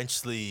hero and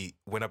eventually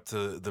went up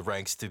to the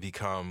ranks to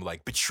become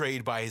like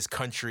betrayed by his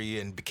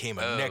country and became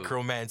a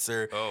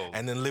necromancer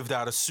and then lived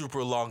out a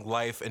super long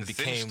life and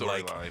became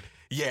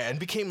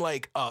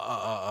like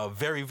a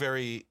very,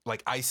 very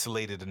like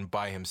isolated and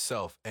by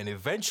himself. And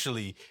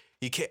eventually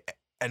he came,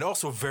 and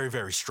also very,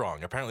 very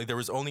strong. Apparently the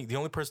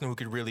only person who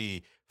could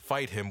really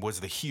fight him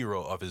was the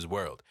hero of his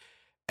world.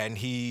 And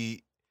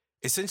he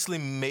essentially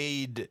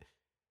made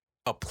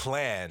a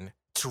plan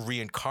to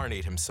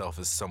reincarnate himself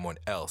as someone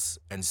else.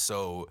 And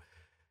so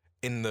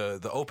in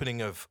the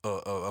opening of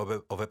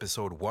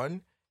episode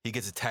 1, he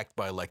gets attacked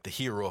by like the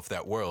hero of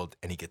that world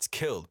and he gets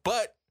killed.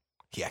 But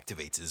he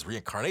activates his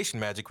reincarnation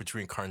magic, which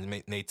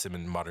reincarnates him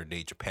in modern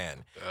day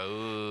Japan.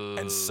 Oh.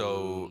 And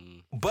so,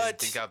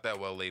 think out that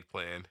well laid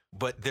plan.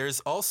 But there's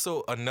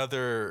also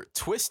another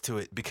twist to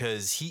it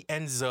because he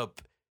ends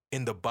up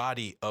in the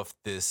body of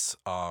this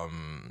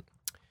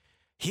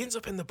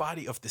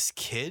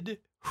kid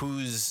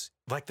who's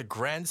like the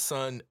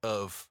grandson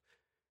of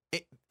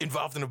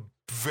involved in a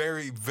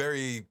very,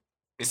 very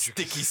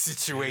sticky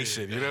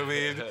situation. You know what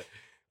I mean?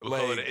 We'll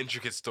call it an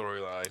intricate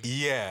storyline.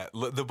 Yeah.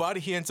 The body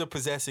he ends up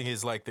possessing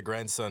is like the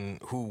grandson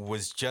who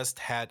was just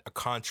had a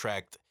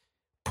contract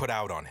put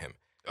out on him.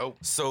 Oh.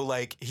 So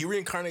like he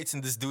reincarnates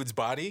in this dude's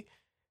body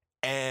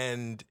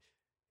and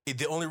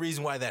the only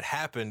reason why that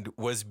happened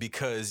was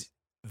because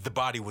the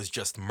body was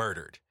just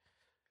murdered.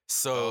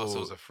 So it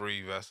was a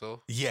free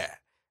vessel? Yeah.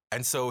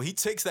 And so he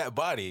takes that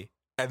body,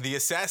 and the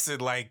assassin,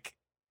 like,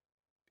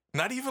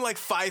 not even like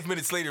 5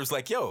 minutes later, was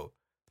like, yo,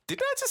 did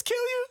I just kill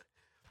you?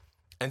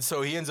 And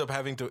so he ends up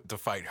having to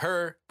fight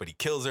her, but he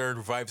kills her and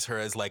revives her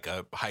as like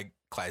a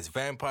high-class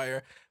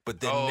vampire. But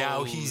then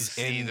now he's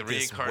in the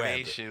this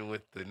reincarnation web.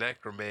 With the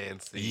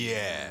necromancy.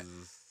 Yeah.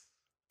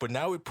 But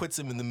now it puts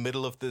him in the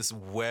middle of this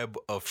web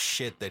of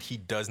shit that he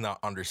does not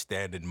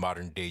understand in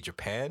modern-day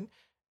Japan.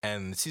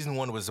 And season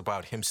 1 was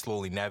about him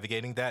slowly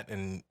navigating that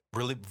and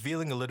really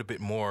revealing a little bit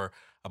more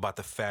about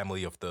the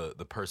family of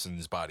the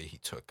person's body he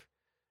took.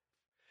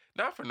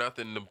 Not for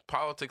nothing, the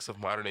politics of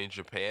modern day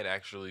Japan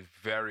actually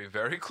very,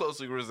 very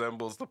closely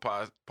resembles the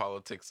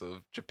politics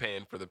of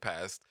Japan for the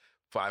past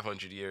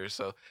 500 years.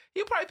 So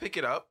he'll probably pick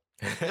it up.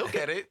 He'll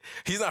get it.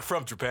 He's not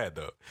from Japan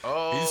though.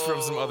 Oh, He's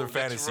from some other that's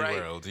fantasy right.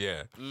 world.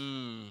 Yeah.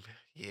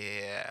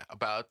 Yeah,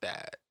 about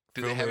that.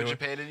 Do Feel they have me? a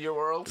Japan in your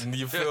world?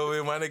 You feel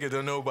me? My nigga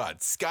don't know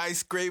about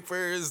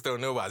skyscrapers,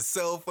 don't know about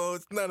cell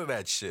phones, none of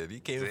that shit. He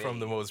came from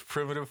the most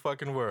primitive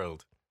fucking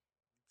world.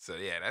 So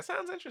yeah, that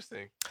sounds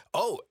interesting.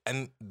 Oh,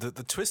 and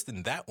the twist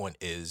in that one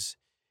is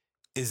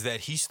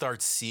that he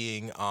starts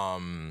seeing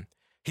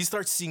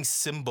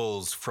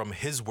symbols from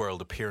his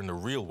world appear in the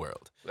real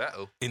world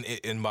Uh-oh.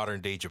 in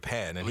modern day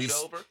Japan, and Bleed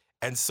over?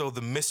 and so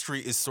the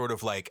mystery is sort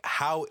of like,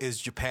 how is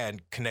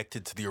Japan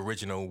connected to the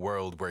original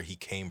world where he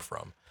came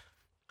from?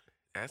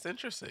 That's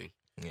interesting.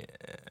 Yeah.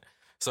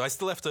 So I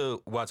still have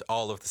to watch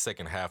all of the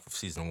second half of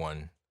season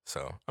 1.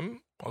 So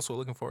I'm also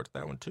looking forward to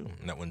that one too.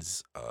 And that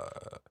one's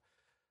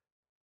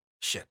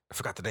shit. I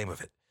forgot the name of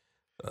it.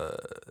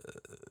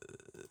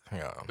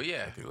 Yeah. But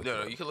yeah,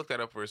 no, you can look that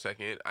up for a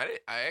second. I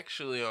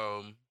actually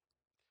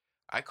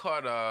I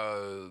caught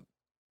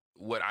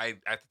what I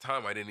at the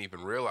time I didn't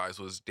even realize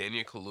was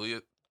Daniel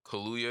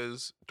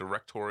Kaluuya's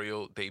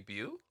directorial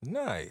debut.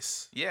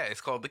 Nice. Yeah, it's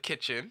called The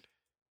Kitchen.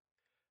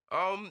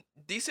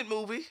 Decent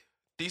movie.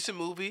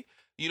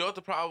 You know what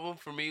the problem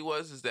for me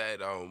was is that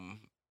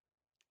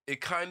it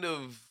kind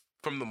of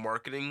from the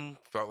marketing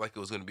felt like it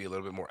was going to be a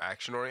little bit more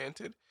action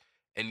oriented,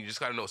 and you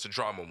just got to know it's a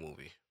drama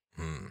movie.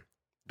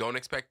 Don't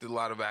expect a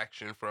lot of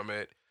action from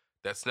it.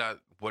 That's not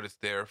what it's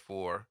there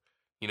for.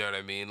 You know what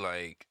I mean?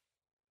 Like,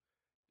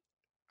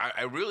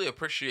 I really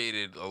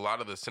appreciated a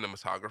lot of the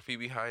cinematography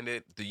behind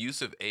it. The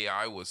use of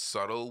AI was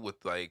subtle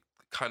with like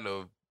kind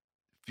of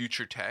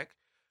future tech.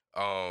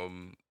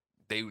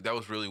 That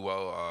was really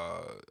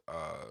well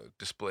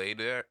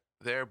displayed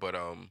there, but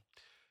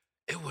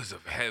it was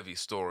a heavy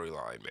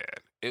storyline,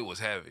 man. It was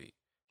heavy.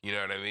 You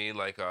know what I mean?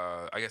 Like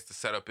I guess the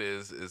setup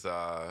is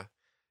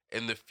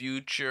in the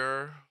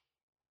future,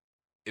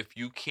 if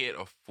you can't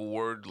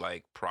afford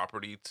like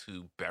property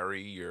to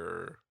bury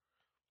your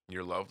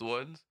loved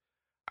ones,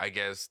 I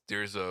guess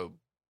there's a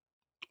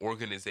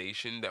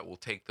organization that will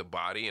take the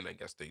body, and I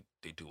guess they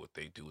do what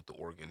they do with the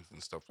organs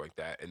and stuff like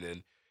that, and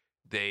then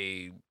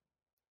they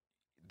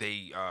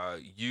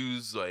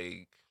use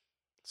like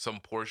some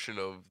portion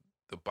of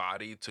the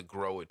body to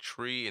grow a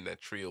tree, and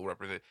that tree will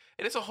represent,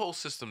 and it's a whole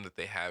system that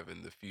they have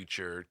in the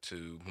future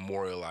to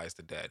memorialize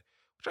the dead,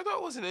 which I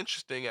thought was an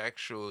interesting,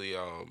 actually,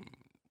 a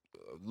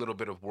little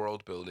bit of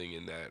world building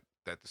in that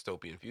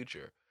dystopian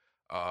future.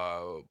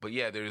 But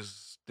yeah,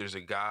 there's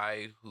a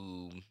guy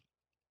who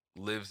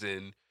lives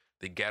in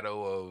the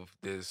ghetto of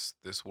this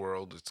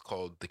world. It's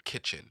called The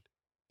Kitchen,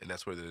 and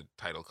that's where the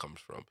title comes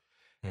from.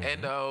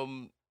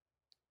 And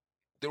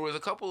there was a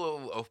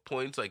couple of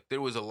points, like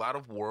there was a lot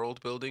of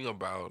world building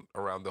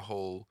around the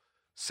whole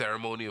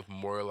ceremony of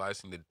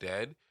memorializing the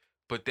dead,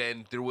 but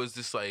then there was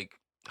this like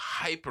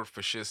hyper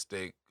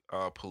fascistic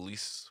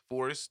police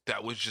force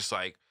that was just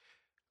like,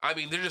 I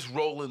mean, they're just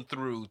rolling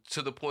through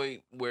to the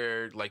point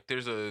where like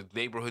there's a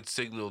neighborhood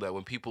signal that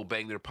when people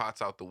bang their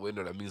pots out the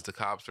window, that means the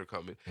cops are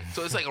coming.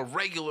 So it's like a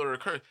regular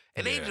occurrence,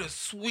 and they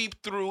just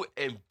sweep through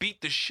and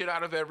beat the shit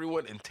out of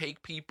everyone and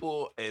take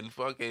people and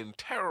fucking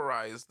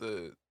terrorize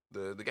the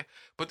guy.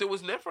 But there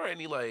was never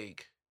any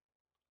like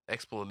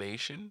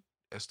explanation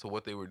as to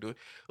what they were doing.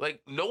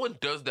 Like no one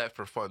does that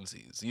for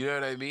funsies, you know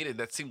what I mean? And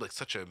that seemed like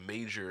such a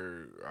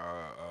major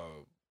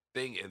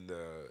thing in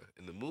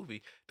the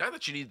movie. Not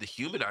that you need to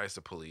humanize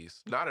the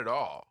police, not at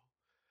all.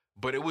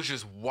 But it was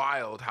just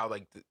wild how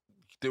like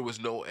there was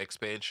no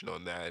expansion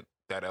on that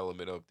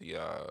element of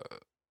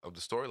the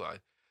storyline.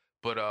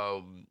 But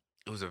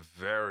it was a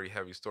very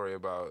heavy story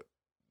about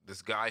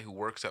this guy who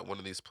works at one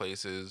of these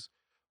places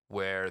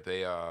where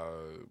they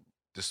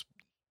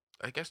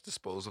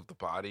dispose of the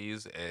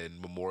bodies and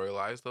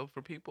memorialize them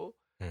for people.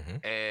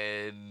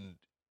 And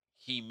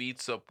he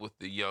meets up with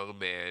the young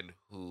man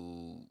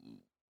who,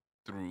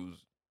 through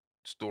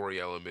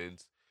story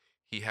elements,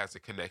 he has a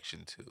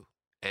connection to.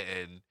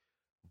 And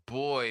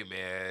boy,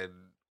 man,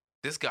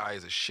 this guy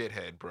is a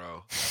shithead,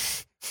 bro.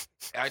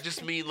 I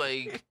just mean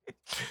like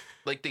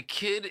the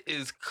kid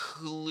is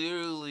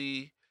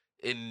clearly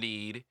in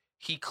need.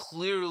 He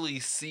clearly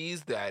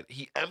sees that.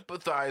 He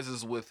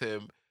empathizes with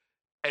him.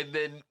 And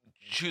then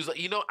she was like,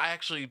 you know, I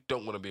actually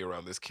don't want to be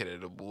around this kid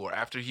anymore.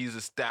 After he's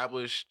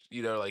established,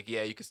 you know, like,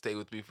 yeah, you can stay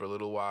with me for a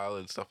little while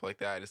and stuff like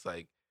that. It's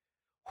like,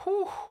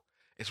 whew.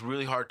 It's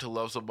really hard to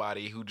love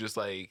somebody who just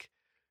like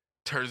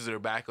turns their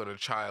back on a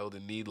child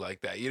in need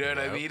like that. You know what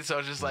I mean? So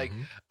it's just like,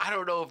 I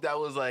don't know if that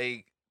was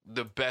like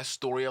the best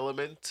story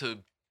element to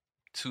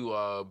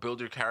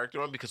build your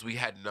character on, because we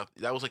had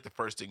nothing. That was like the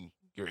first thing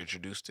you're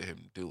introduced to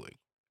him doing.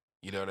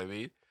 You know what I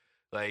mean?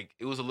 Like,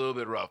 it was a little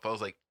bit rough. I was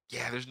like,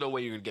 yeah, there's no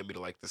way you're gonna get me to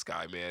like this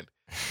guy, man.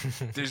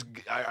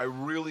 I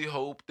really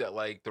hope that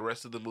like the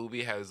rest of the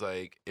movie has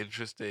like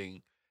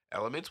interesting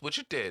elements, which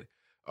it did.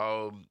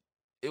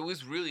 It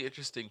was really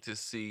interesting to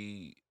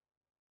see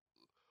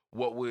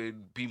what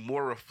would be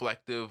more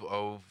reflective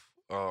of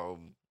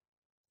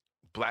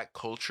black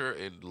culture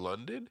in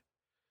London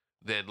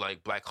than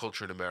like black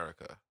culture in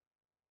America.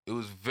 It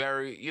was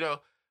very,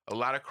 a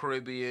lot of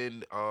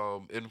Caribbean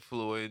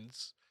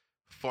influence,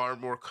 far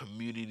more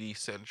community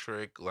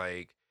centric.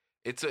 Like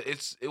it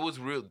was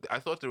real. I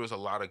thought there was a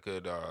lot of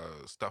good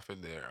stuff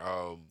in there.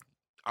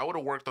 I would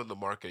have worked on the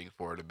marketing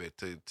for it a bit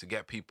to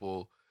get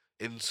people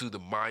into the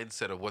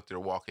mindset of what they're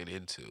walking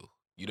into.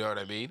 You know what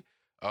I mean?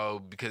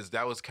 Because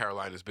that was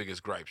Carolina's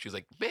biggest gripe. She was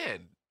like,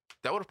 "Man,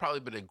 that would have probably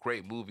been a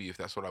great movie if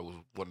that's what I was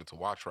wanting to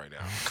watch right now."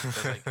 I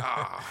was like,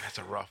 that's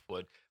a rough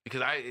one.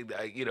 Because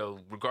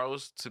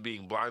regardless to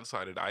being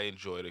blindsided, I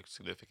enjoyed a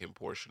significant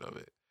portion of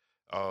it.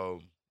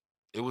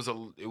 It was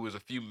a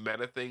few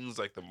meta things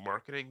like the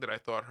marketing that I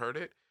thought hurt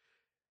it,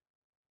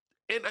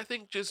 and I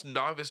think just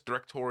novice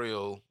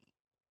directorial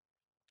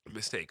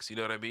mistakes. You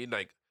know what I mean?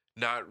 Like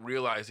not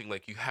realizing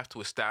like you have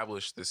to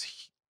establish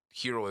this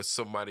hero as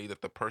somebody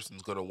that the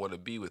person's gonna want to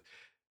be with.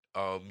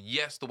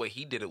 Yes, the way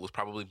he did it was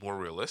probably more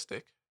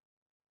realistic.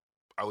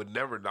 I would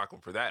never knock him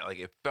for that. Like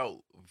it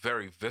felt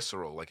very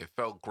visceral. Like it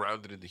felt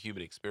grounded in the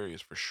human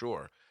experience for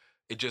sure.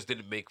 It just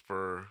didn't make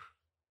for,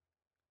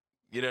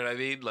 you know what I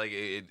mean? Like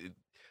it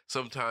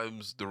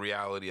sometimes the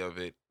reality of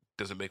it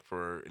doesn't make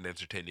for an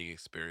entertaining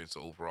experience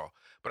overall.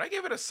 But I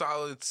give it a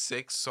solid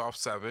 6, soft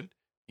 7.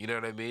 You know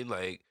what I mean?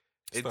 Like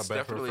It's it's not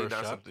bad for a definitely first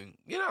not shot. something,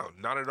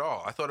 not at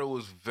all. I thought it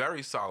was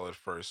very solid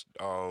first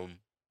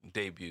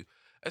debut.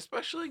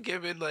 Especially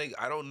given like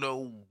I don't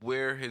know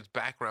where his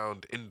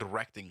background in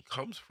directing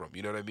comes from.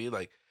 You know what I mean?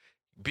 Like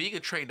being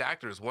a trained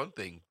actor is one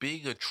thing,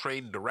 being a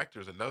trained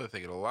director is another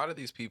thing. And a lot of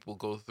these people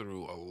go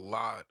through a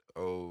lot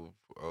of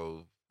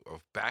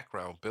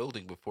background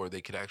building before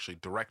they can actually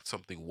direct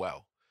something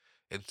well.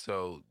 And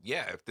so,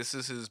 yeah, if this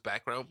is his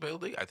background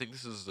building, I think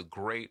this is a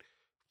great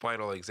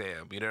final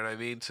exam. You know what I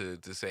mean? To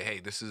say, hey,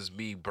 this is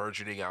me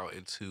burgeoning out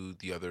into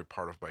the other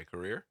part of my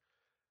career.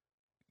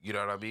 You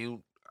know what I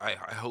mean? I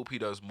hope he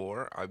does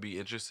more. I'd be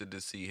interested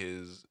to see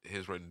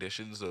his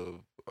renditions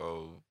of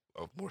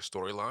more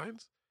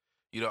storylines.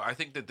 I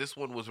think that this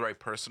one was very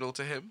personal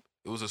to him.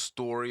 It was a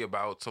story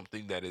about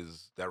something that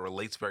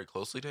relates very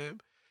closely to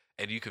him,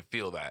 and you could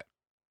feel that.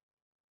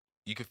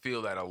 You could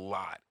feel that a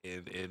lot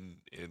in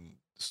the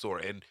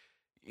story. And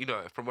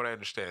from what I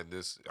understand,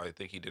 this I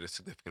think he did a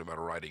significant amount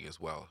of writing as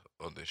well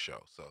on this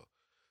show. So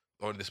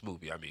on this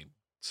movie, I mean.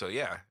 So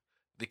yeah,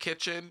 The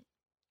Kitchen.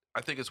 I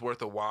think it's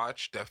worth a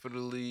watch.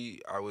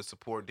 Definitely, I would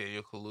support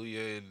Daniel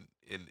Kaluuya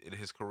in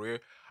his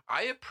career.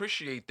 I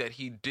appreciate that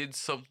he did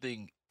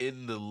something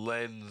in the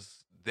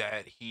lens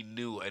that he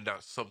knew and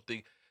not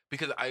something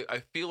because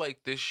I feel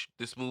like this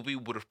movie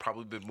would have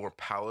probably been more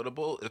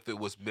palatable if it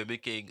was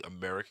mimicking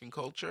American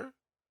culture.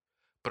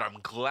 But I'm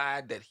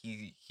glad that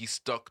he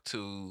stuck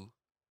to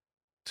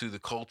the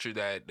culture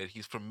that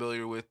he's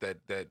familiar with that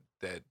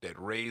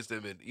raised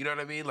him, and you know what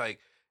I mean. Like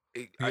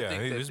I Yeah,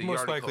 think he that was the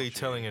most Yardi likely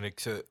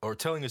culture,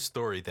 telling a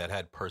story that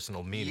had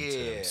personal meaning to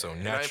him. So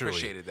and I naturally,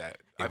 appreciated that.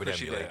 he I would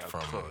appreciate emulate that a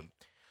from ton.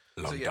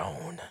 London.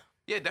 So,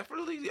 yeah,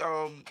 definitely.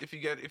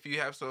 If you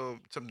have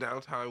some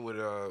downtime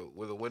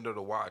with a window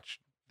to watch,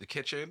 The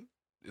Kitchen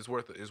is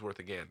worth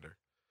a gander.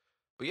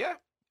 But yeah,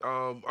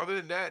 other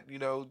than that,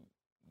 go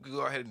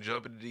ahead and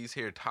jump into these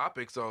here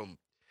topics. And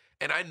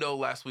I know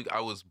last week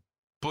I was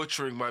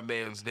butchering my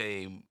man's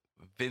name,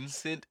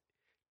 Vincent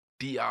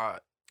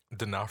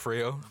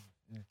D'Onofrio.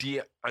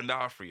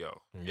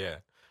 D'Onofrio. Yeah,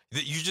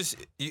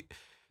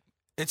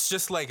 it's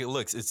just like it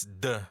looks. It's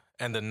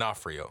and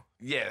D'Onofrio.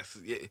 Yes,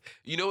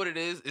 you know what it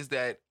is? Is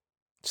that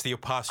It's the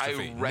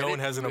apostrophe. read No one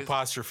it has an mis-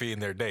 apostrophe in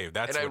their name.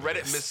 That's and I what read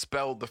it is.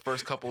 misspelled the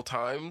first couple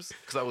times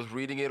because I was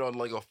reading it on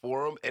like a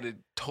forum, and it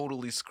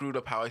totally screwed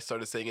up how I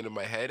started saying it in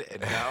my head.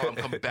 And now I'm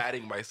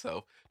combating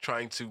myself,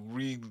 trying to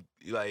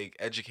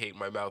educate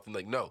my mouth and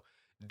no,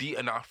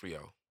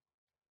 D'Onofrio.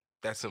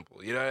 That's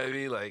simple. You know what I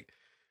mean?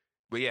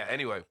 But yeah.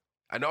 Anyway,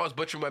 I know I was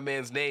butchering my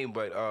man's name,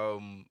 but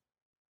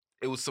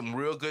it was some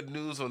real good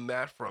news on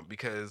that front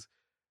because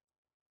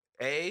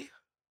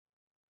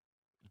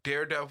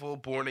Daredevil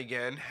Born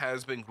Again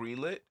has been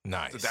greenlit.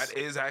 Nice. So that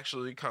is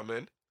actually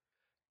coming.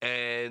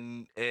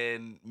 And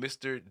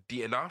Mr.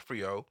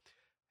 D'Onofrio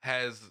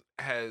has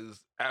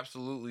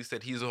absolutely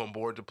said he's on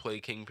board to play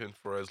Kingpin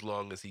for as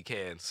long as he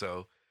can.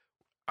 So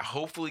I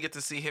hopefully get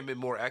to see him in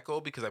more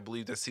Echo because I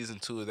believe that season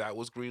 2 of that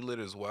was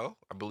greenlit as well.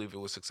 I believe it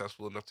was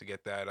successful enough to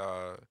get that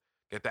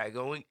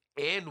going.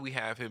 And we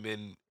have him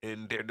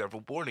in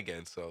Daredevil Born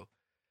Again. So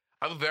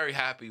I'm very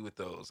happy with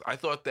those. I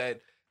thought that,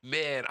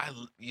 man,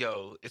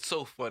 it's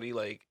so funny.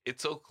 Like,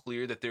 it's so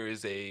clear that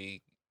there's an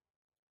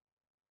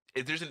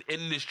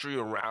industry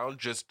around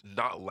just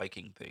not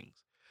liking things.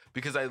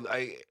 Because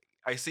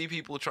I see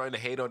people trying to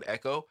hate on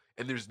Echo,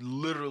 and there's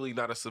literally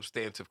not a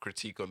substantive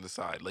critique on the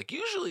side. Like,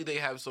 usually they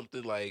have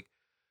something like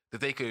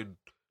that they could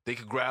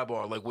grab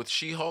on. Like with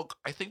She-Hulk,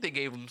 I think they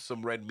gave him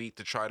some red meat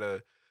to try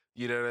to,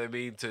 you know what I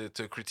mean, to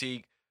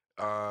critique.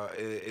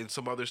 And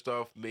some other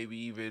stuff, maybe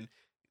even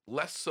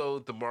less so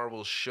the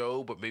Marvel's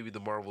show, but maybe the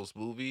Marvel's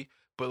movie.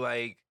 But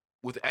like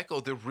with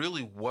Echo, there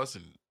really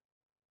wasn't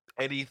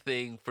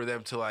anything for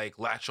them to like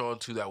latch on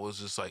to that was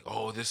just like,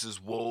 oh, this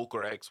is woke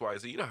or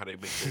XYZ. You know how they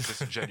make those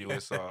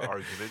disingenuous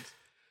arguments.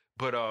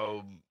 But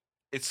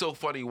it's so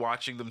funny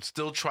watching them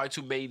still try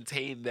to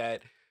maintain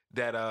that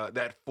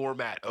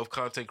format of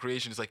content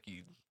creation. It's like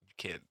you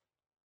can't.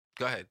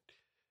 Go ahead.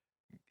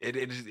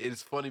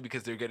 It's funny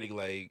because they're getting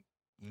like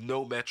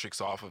no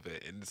metrics off of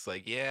it, and it's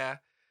like, yeah,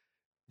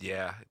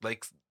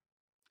 like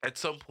at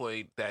some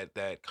point that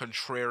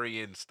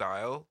contrarian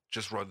style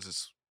just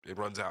runs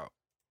out.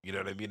 You know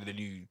what I mean? And then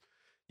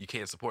you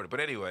can't support it. But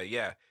anyway,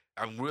 yeah,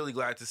 I'm really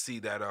glad to see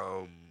that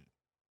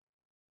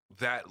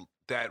that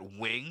that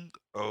wing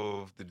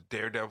of the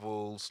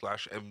Daredevil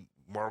slash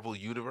Marvel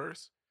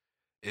universe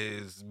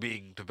is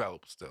being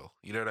developed still.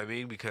 You know what I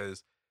mean?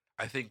 Because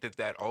I think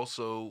that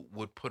also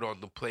would put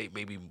on the plate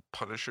maybe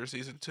Punisher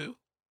season 2.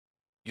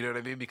 You know what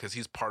I mean? Because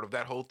he's part of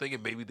that whole thing,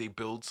 and maybe they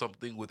build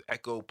something with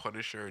Echo,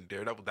 Punisher, and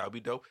Daredevil. That would be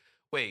dope.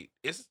 Wait,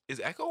 is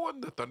Echo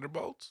on the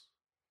Thunderbolts?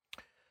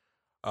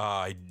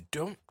 I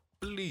don't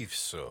believe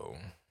so.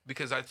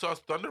 Because I saw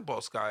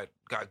Thunderbolts got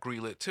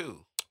greenlit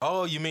too.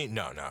 Oh, you mean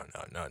no,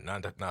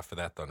 not for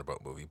that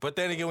Thunderbolt movie. But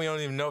then again, we don't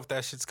even know if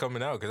that shit's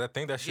coming out because I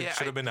think that shit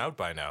should have been out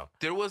by now.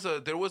 There was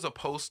a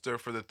poster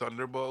for the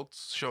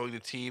Thunderbolts showing the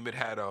team. It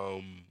had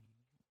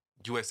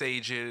U.S.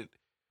 Agent.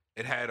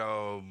 It had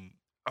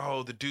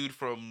the dude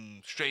from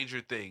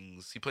Stranger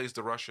Things. He plays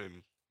the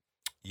Russian.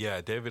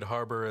 Yeah, David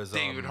Harbour as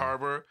David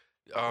Harbour.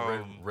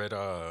 Red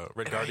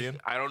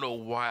Guardian. I don't know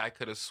why I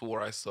could have swore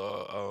I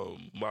saw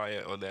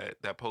Maya on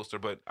that poster,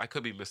 but I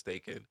could be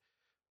mistaken.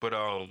 But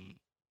I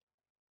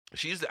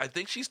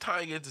think she's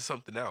tying into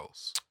something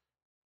else.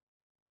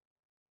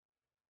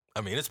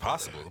 I mean, it's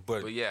possible,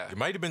 but yeah, it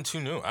might have been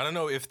too new. I don't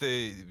know if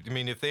they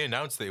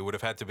announced it, it would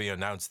have had to be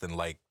announced in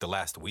like the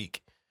last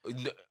week.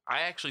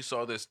 I actually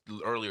saw this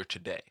earlier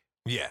today.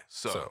 Yeah.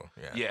 So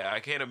yeah, I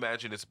can't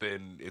imagine it's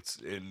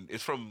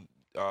from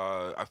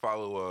I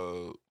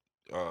follow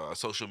a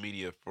social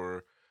media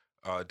for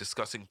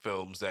discussing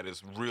films that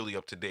is really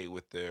up to date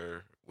with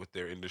their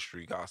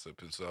industry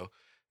gossip, and so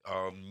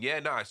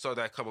I saw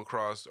that come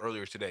across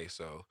earlier today,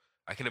 so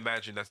I can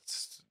imagine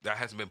that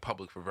hasn't been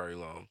public for very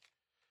long.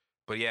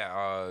 But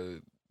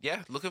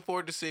looking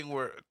forward to seeing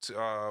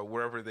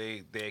wherever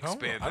they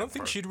expand. I don't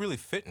think she'd really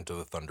fit into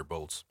the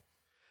Thunderbolts.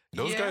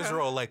 Those guys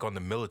are all like on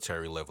the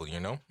military level, you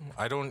know?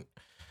 I don't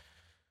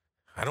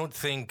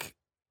think.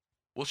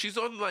 Well, she's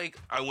on like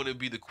I Want to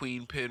Be the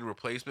Queen Pin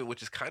replacement,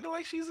 which is kind of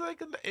like she's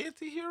like an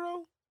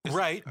anti-hero.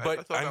 Right,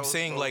 but I'm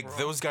saying like wrong.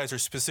 Those guys are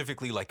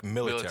specifically like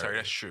military.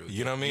 That's true.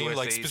 You know what I mean? US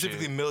like agent.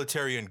 Specifically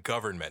military and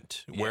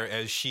government,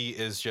 whereas she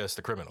is just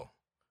a criminal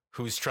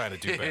who's trying to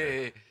do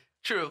better.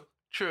 True.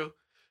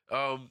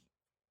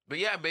 But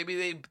yeah,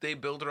 maybe they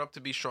build her up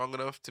to be strong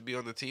enough to be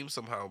on the team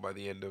somehow by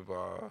the end of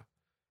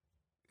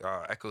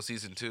Echo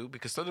season 2,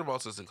 because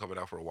Thunderbolts isn't coming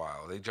out for a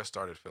while. They just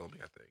started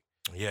filming, I think.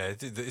 Yeah,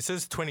 it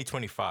says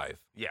 2025.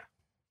 Yeah,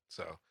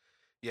 so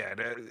yeah,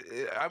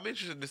 I'm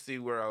interested to see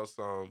where else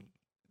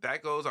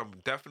that goes.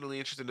 I'm definitely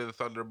interested in the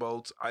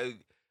Thunderbolts. I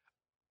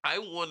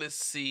want to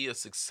see a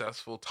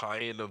successful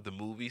tie-in of the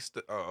movie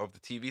of the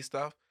TV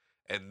stuff,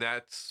 and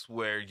that's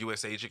where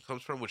U.S. Agent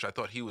comes from, which I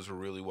thought he was a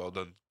really well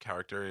done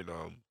character in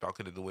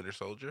Falcon and the Winter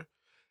Soldier,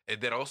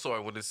 and then also I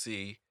want to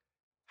see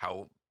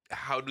how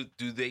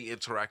do they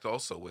interact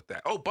also with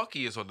that. Oh,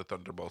 Bucky is on the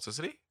Thunderbolts,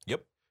 isn't he?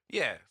 Yep.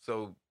 Yeah,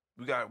 so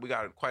we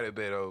got quite a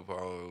bit of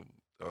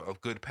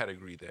good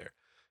pedigree there.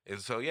 And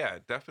so yeah,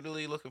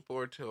 definitely looking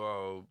forward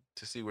to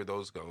see where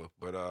those go.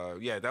 But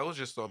that was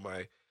just on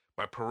my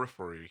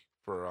periphery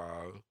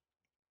for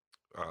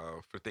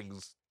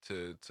things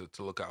to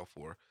look out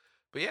for.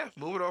 But yeah,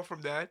 moving on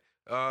from that,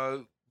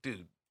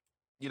 dude,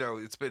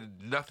 it's been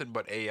nothing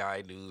but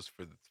AI news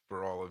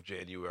for all of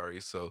January.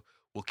 So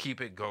we'll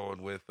keep it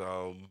going with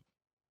a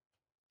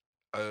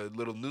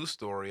little news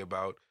story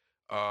about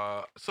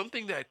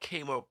something that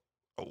came up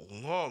a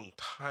long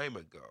time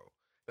ago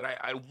that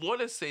I want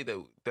to say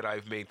that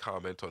I've made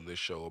comment on this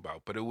show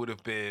about, but it would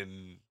have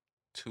been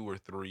 2 or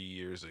 3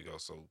 years ago,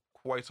 so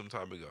quite some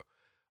time ago,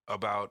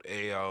 about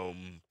a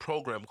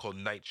program called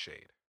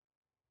Nightshade.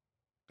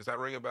 Does that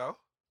ring a bell?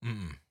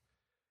 Mm-mm.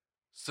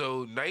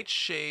 So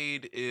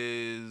Nightshade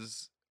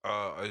is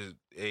a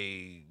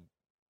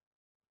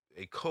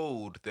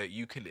code that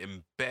you can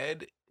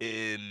embed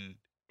in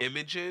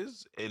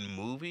images in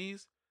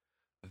movies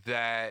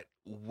that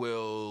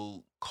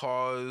will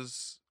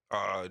cause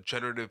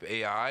generative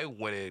AI,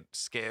 when it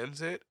scans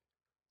it,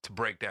 to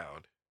break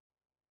down.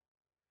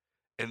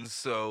 And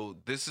so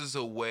this is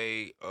a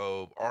way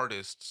of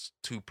artists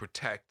to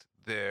protect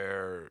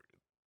their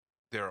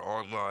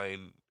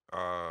online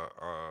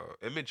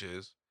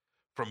images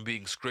from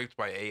being scraped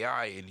by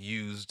AI and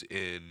used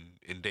in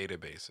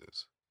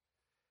databases.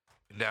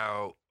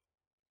 Now,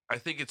 I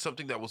think it's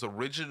something that was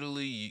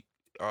originally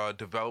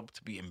developed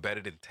to be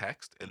embedded in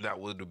text, and that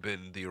would have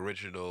been the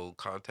original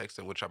context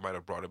in which I might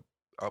have brought it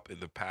up in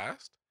the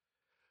past.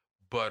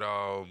 But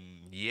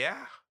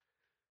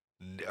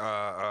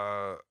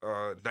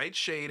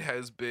Nightshade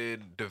has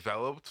been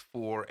developed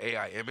for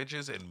AI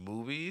images and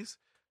movies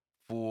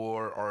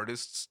for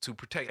artists to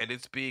protect, and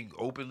it's being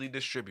openly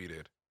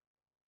distributed.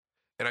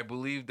 And I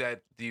believe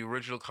that the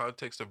original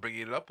context of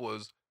bringing it up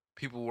was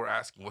people were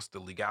asking, what's the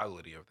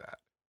legality of that?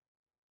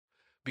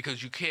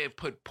 Because you can't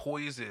put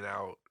poison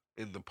out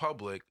in the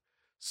public,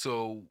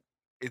 so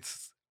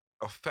it's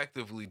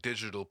effectively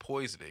digital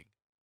poisoning.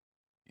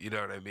 You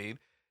know what I mean?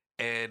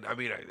 And I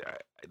mean,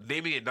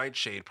 naming it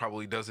Nightshade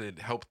probably doesn't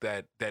help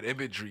that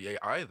imagery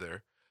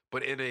either.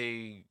 But in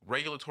a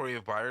regulatory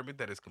environment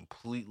that is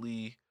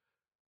completely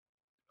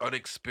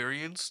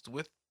unexperienced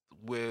with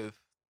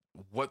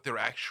what they're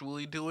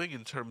actually doing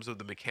in terms of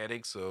the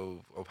mechanics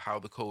of how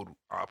the code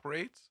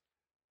operates,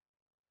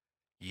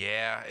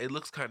 yeah, it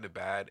looks kind of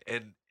bad.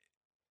 And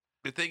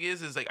the thing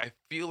is like I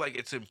feel like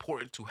it's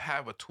important to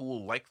have a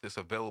tool like this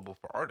available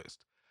for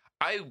artists.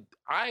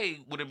 I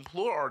would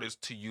implore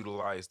artists to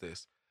utilize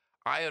this.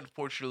 I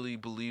unfortunately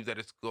believe that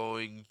it's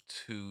going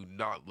to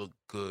not look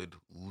good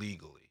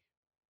legally.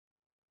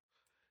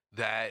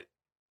 That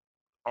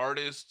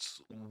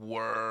artists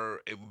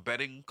were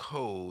embedding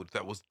code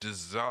that was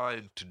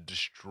designed to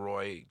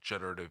destroy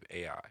generative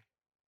AI.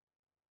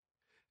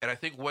 And I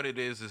think what it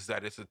is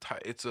that it's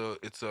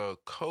a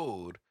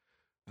code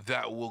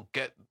that will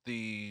get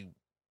the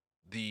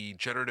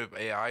generative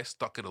AI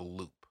stuck in a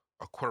loop,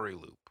 a query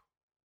loop.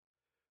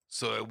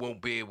 So it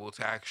won't be able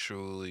to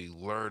actually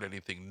learn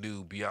anything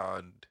new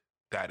beyond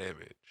that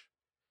image.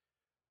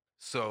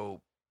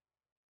 So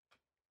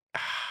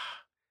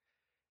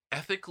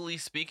ethically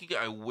speaking,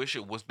 I wish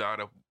it was not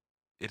an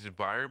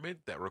environment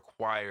that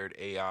required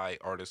AI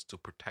artists to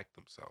protect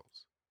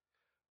themselves.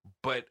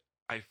 But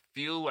I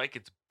feel like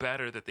it's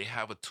better that they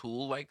have a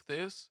tool like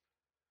this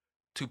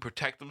to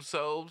protect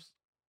themselves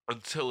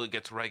until it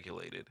gets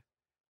regulated.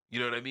 You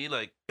know what I mean?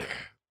 Like,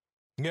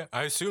 Yeah,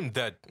 I assumed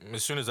that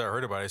as soon as I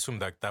heard about it, I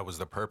assumed that that was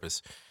the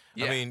purpose.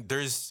 yeah, I mean,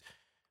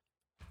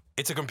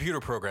 it's a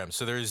computer program,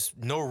 so there's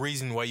no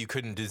reason why you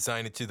couldn't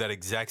design it to that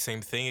exact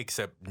same thing,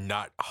 except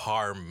not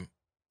harm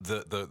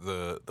the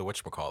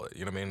whatchamacallit.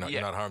 You know what I mean?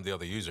 yeah. Not harm the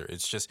other user.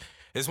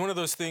 It's one of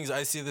those things.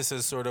 I see this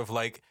as sort of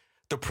like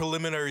the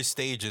preliminary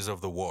stages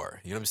of the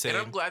war. You know what I'm saying?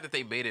 And I'm glad that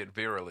they made it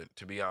virulent,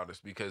 to be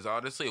honest, because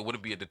honestly, it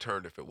wouldn't be a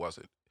deterrent if it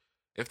wasn't.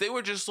 If they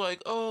were just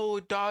like, oh,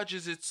 it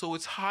dodges it, so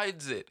it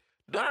hides it.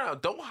 No,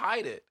 don't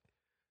hide it.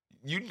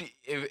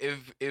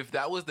 If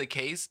that was the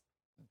case,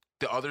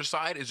 the other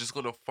side is just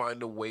gonna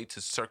find a way to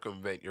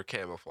circumvent your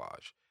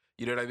camouflage.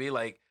 You know what I mean?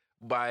 Like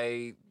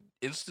by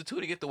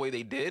instituting it the way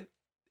they did,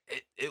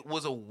 it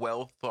was a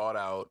well thought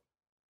out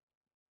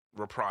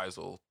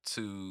reprisal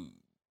to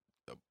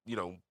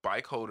buy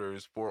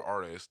coders for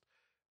artists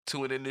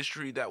to an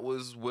industry that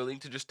was willing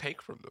to just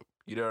take from them.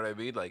 You know what I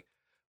mean? Like,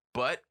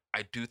 but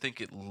I do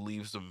think it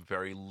leaves them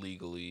very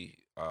legally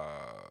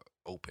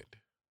open.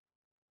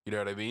 You know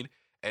what I mean?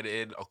 And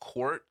in a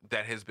court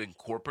that has been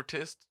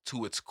corporatist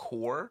to its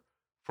core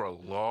for a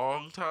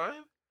long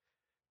time,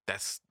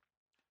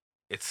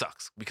 it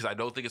sucks because I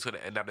don't think it's going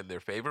to end out in their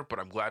favor. But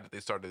I'm glad that they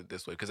started it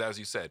this way because, as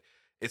you said,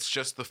 it's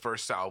just the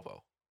first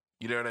salvo.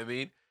 You know what I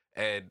mean?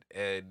 And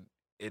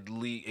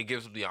it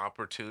gives them the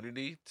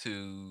opportunity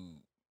to,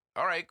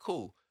 all right,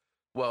 cool.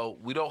 Well,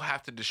 we don't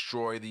have to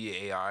destroy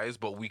the AIs,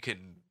 but we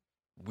can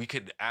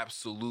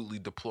absolutely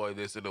deploy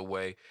this in a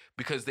way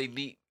because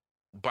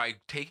by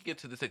taking it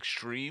to this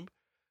extreme,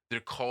 they're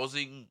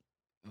causing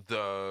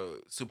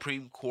the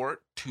Supreme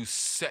Court to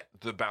set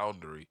the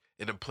boundary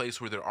in a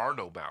place where there are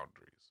no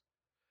boundaries.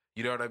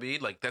 You know what I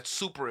mean? Like that's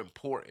super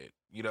important,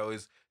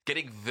 is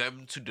getting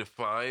them to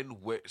define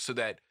so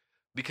that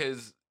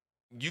because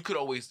you could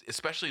always,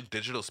 especially in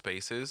digital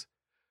spaces,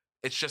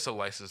 it's just a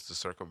license to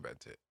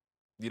circumvent it.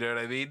 You know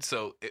what I mean?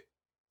 So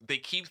they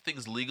keep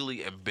things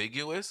legally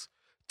ambiguous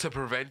to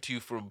prevent you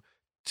from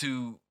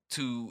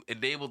to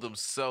enable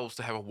themselves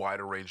to have a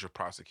wider range of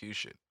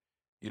prosecution.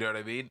 You know what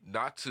I mean?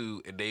 Not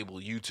to enable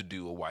you to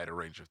do a wider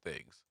range of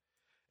things.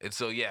 And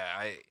so yeah,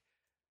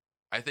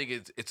 I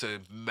think it's a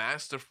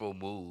masterful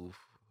move.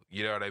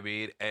 You know what I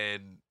mean?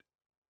 And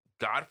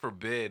God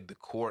forbid the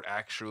court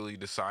actually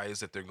decides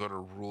that they're going to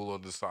rule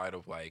on the side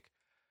of like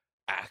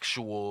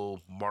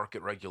actual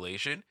market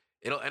regulation.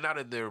 It'll end out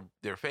in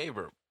their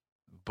favor,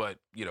 but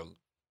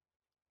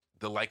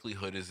the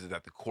likelihood is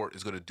that the court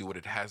is going to do what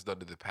it has done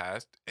in the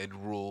past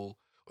and rule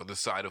on the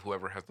side of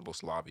whoever has the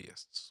most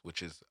lobbyists,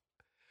 which is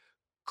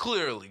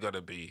clearly going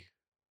to be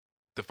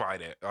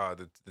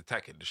the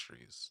tech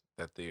industries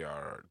that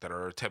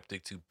are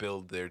attempting to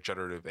build their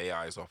generative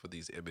AIs off of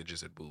these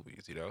images and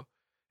movies,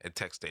 and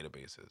text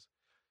databases.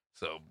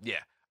 So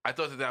yeah, I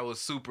thought that was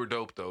super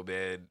dope though,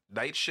 man.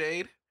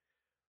 Nightshade,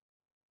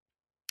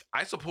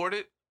 I support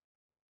it,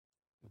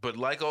 but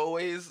like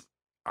always,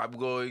 I'm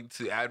going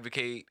to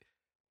advocate.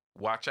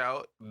 Watch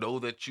out. Know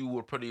that you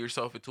were putting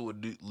yourself into a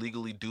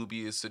legally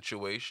dubious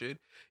situation.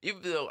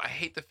 Even though I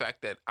hate the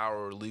fact that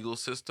our legal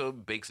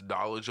system makes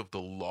knowledge of the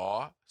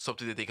law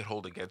something that they can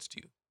hold against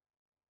you.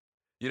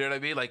 You know what I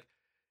mean? Like,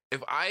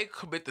 if I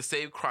commit the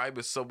same crime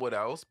as someone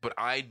else, but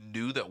I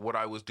knew that what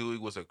I was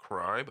doing was a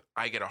crime,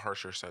 I get a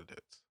harsher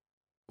sentence,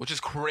 which is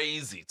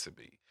crazy to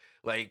me.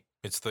 Like,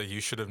 It's the you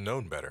should have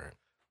known better.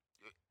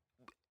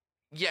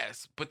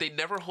 Yes, but they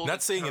never hold.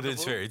 Not saying it is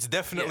accountable. fair. It's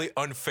definitely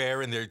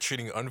unfair, and they're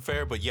treating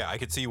unfair. But yeah, I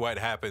could see why it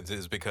happens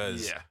is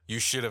because Yeah. you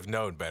should have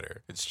known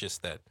better. It's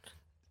just that,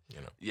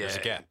 there's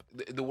a gap.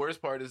 The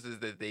worst part is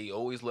that they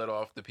always let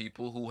off the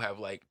people who have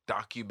like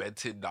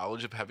documented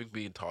knowledge of having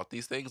been taught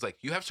these things. Like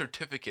you have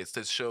certificates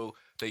that show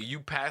that you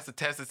passed the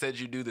test that said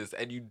you do this,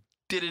 and you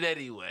did it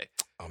anyway.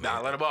 Oh, Nah,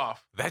 man. let them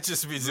off. That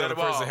just means the Let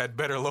other 'em person off. had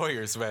better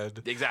lawyers, man.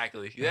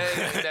 Exactly.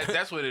 Yeah,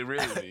 that's what it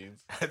really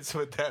means. That's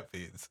what that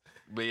means.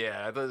 But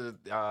yeah, I thought,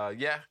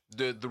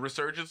 the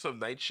resurgence of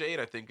Nightshade,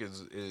 I think,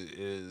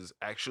 is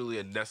actually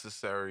a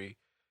necessary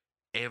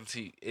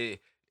anti.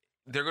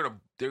 They're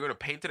gonna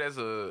paint it as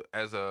a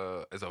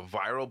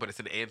viral, but it's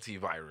an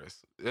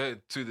antivirus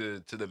to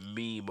the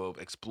meme of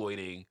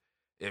exploiting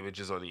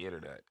images on the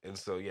internet. And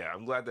so yeah,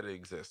 I'm glad that it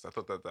exists. I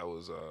thought that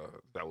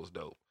was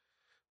dope.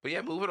 But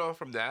yeah, moving on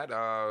from that,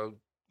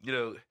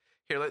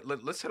 here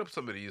let's set up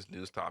some of these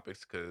news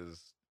topics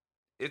because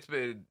it's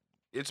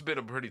been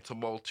a pretty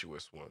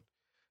tumultuous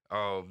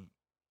one.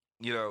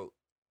 You know,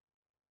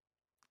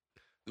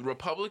 the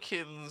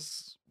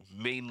Republicans,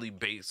 mainly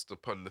based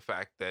upon the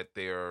fact that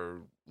they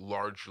are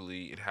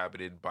largely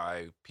inhabited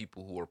by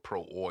people who are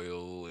pro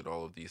oil and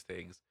all of these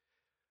things,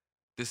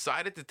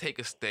 decided to take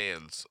a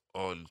stance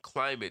on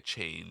climate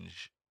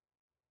change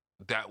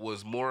that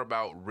was more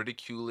about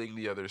ridiculing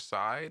the other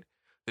side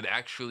than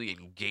actually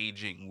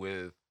engaging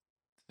with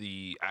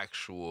the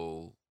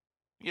actual,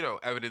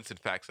 evidence and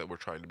facts that were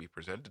trying to be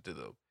presented to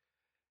them.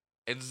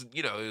 And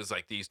it was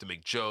like they used to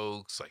make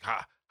jokes like,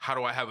 how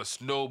do I have a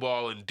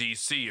snowball in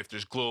DC if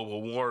there's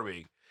global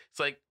warming? It's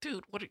like,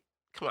 dude,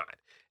 come on.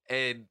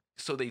 And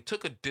so they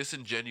took a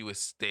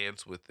disingenuous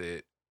stance with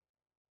it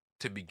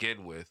to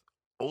begin with,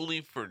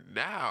 only for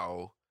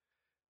now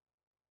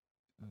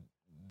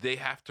they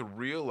have to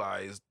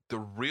realize the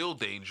real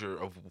danger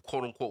of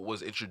quote unquote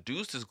was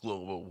introduced as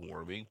global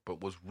warming,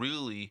 but was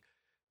really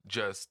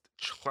just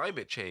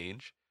climate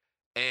change.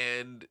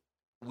 And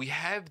we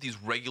have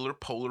these regular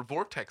polar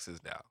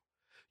vortexes now.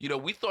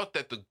 We thought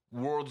that the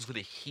world was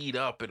going to heat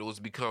up and it was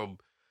become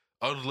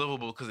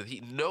unlivable because of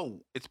heat.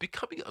 No, it's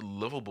becoming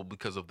unlivable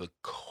because of the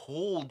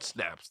cold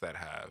snaps that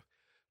have.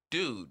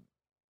 Dude,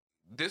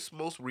 this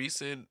most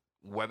recent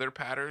weather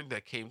pattern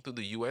that came through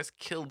the US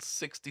killed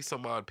 60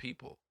 some odd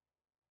people.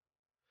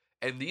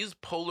 And these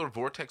polar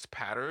vortex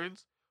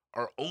patterns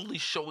are only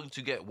showing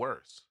to get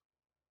worse.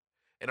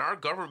 And our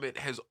government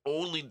has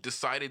only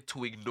decided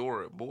to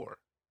ignore it more.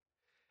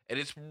 And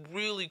it's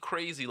really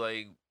crazy,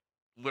 like,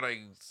 when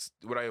I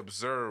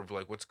observe,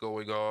 like, what's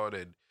going on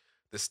and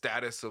the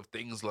status of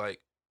things like,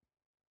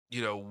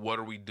 what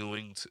are we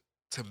doing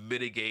to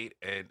mitigate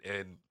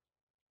and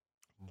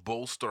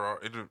bolster our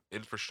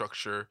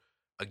infrastructure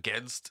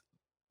against,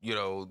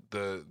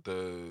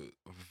 the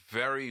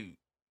very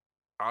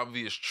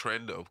obvious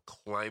trend of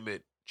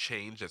climate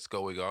change that's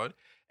going on.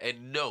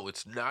 And no,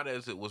 it's not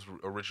as it was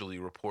originally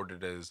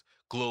reported as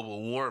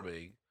global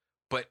warming,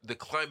 but the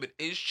climate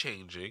is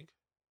changing.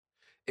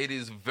 It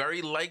is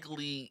very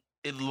likely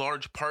in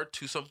large part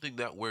to something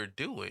that we're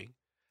doing.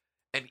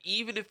 And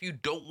even if you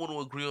don't want to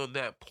agree on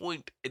that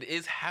point, it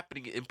is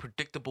happening in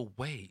predictable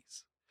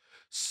ways.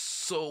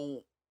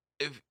 So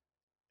if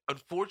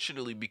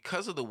unfortunately,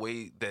 because of the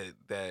way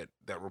that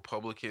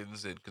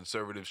Republicans and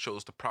conservatives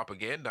chose to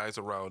propagandize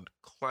around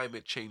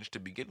climate change to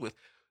begin with,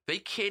 they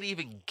can't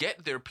even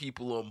get their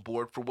people on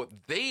board for what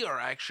they are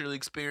actually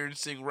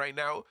experiencing right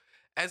now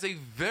as a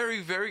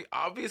very, very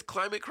obvious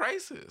climate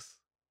crisis.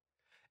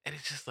 And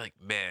it's just like,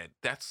 man,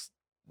 I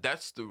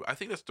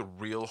think that's the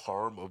real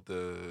harm of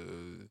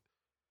the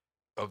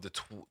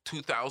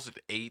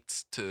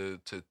 2008s to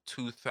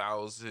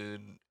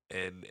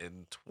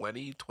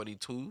 2020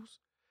 22s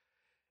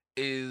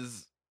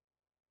is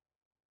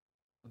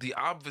the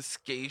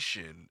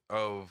obfuscation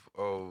of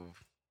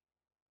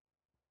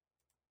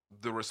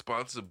the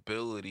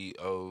responsibility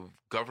of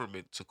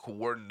government to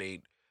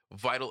coordinate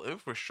vital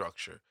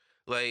infrastructure.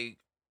 Like,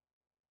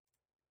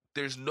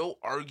 there's no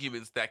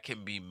arguments that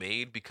can be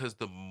made because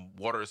the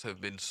waters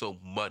have been so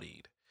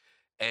muddied.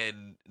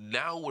 And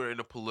now we're in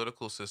a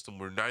political system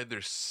where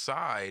neither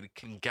side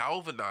can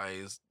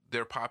galvanize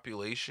their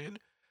population,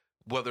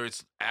 whether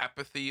it's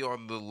apathy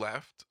on the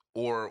left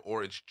or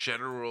it's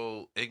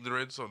general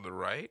ignorance on the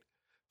right.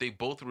 They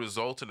both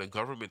result in a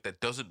government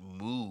that doesn't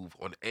move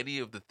on any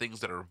of the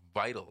things that are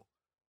vital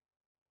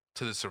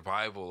to the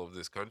survival of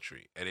this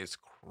country. And it's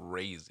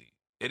crazy.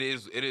 It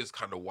is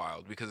kind of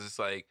wild because it's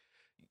like,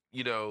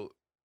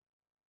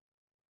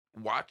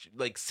 watch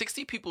like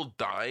 60 people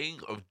dying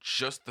of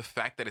just the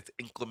fact that it's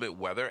inclement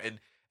weather.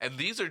 And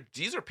these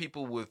are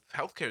people with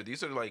healthcare.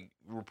 These are like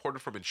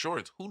reported from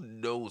insurance. Who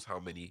knows how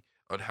many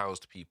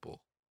unhoused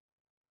people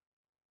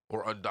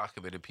or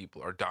undocumented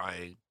people are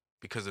dying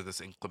because of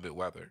this inclement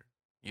weather?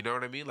 You know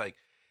what I mean? Like,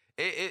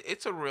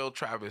 it's a real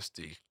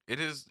travesty. It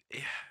is,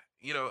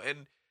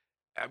 and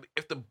I mean,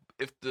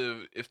 if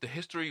the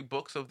history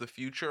books of the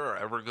future are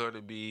ever going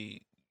to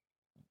be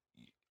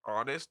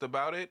honest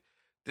about it,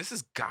 this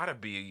has got to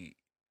be,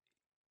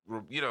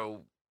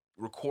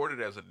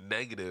 recorded as a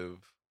negative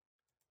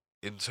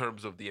in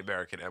terms of the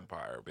American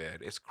empire, man.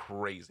 It's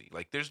crazy.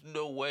 Like, there's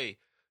no way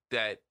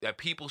that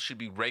people should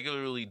be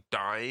regularly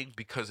dying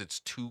because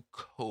it's too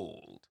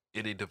cold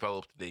in a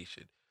developed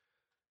nation.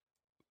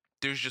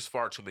 There's just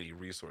far too many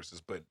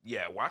resources. But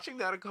yeah, watching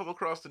that come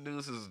across the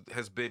news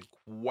has been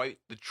quite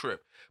the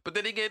trip. But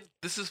then again,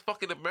 this is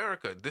fucking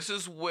America. This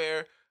is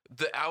where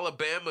the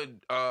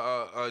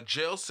Alabama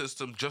jail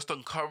system just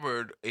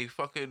uncovered a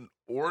fucking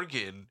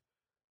organ,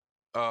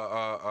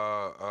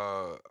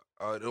 an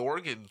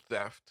organ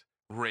theft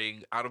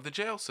ring out of the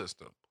jail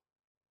system.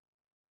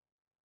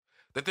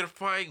 That they're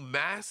finding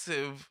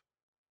massive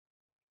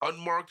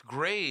unmarked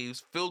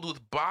graves filled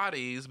with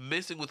bodies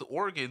missing with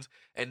organs,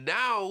 and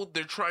now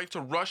they're trying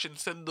to rush and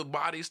send the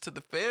bodies to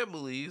the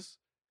families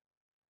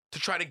to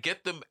try to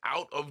get them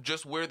out of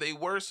just where they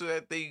were so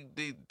that they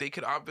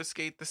could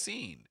obfuscate the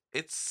scene.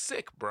 It's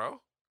sick,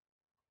 bro.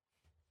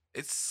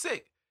 It's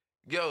sick.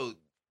 Yo,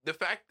 the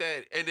fact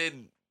that, and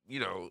then, you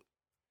know,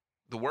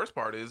 the worst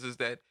part is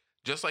that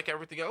just like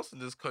everything else in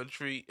this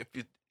country,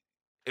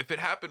 if it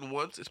happened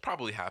once, it's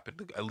probably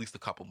happened at least a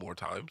couple more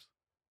times.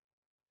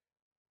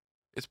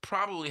 It's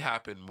probably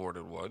happened more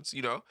than once,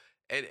 you know?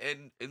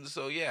 And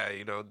so yeah,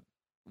 you know,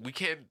 we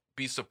can't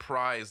be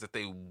surprised that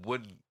they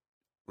wouldn't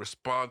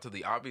respond to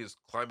the obvious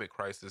climate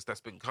crisis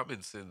that's been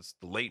coming since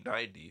the late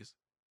 90s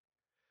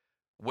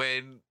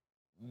when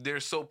they're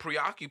so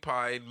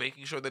preoccupied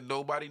making sure that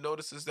nobody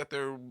notices that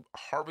they're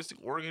harvesting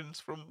organs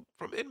from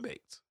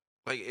inmates.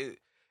 Like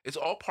it's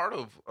all part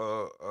of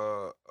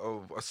a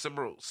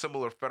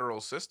similar federal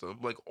system.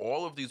 Like,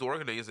 all of these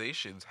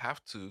organizations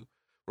have to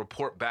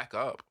report back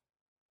up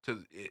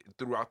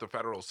throughout the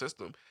federal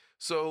system.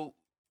 So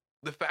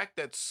the fact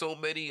that so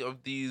many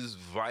of these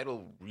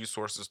vital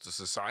resources to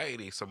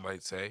society, some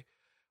might say,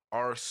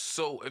 are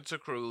so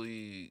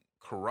integrally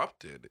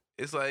corrupted,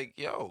 it's like,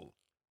 yo,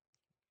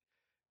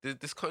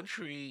 this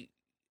country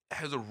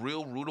has a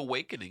real rude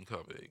awakening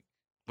coming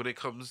when it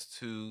comes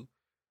to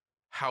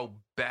how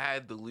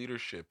bad the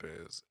leadership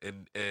is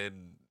and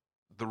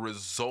the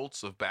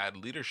results of bad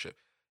leadership.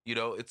 You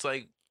know, it's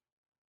like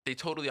they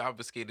totally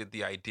obfuscated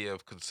the idea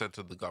of consent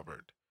of the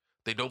governed.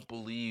 They don't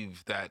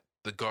believe that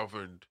the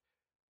governed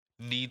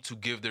need to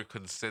give their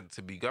consent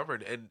to be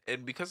governed,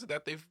 and because of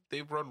that,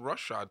 they've run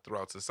roughshod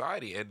throughout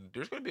society. And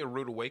there's going to be a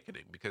rude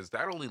awakening because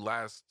that only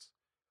lasts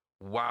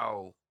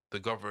while the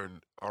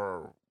governed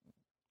are,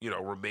 you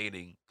know,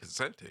 remaining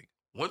consenting.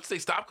 Once they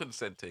stop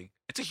consenting,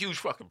 it's a huge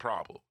fucking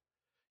problem.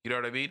 You know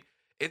what I mean?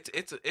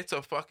 It's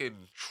a fucking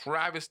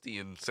travesty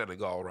in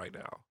Senegal right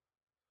now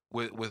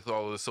with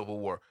all of the civil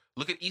war.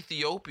 Look at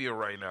Ethiopia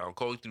right now,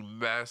 going through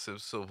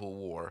massive civil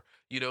war.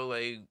 You know,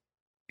 like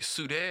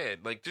Sudan.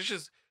 Like, there's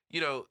just, you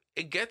know,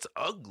 it gets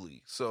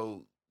ugly.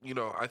 So, you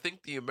know, I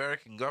think the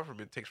American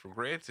government takes for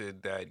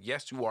granted that,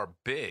 yes, you are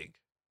big,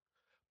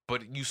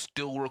 but you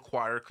still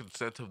require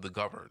consent of the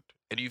governed.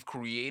 And you've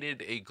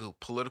created a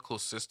political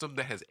system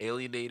that has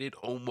alienated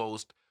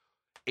almost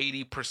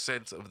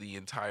 80% of the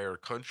entire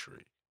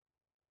country.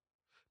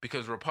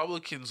 Because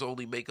Republicans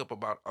only make up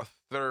about a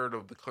third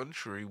of the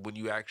country when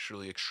you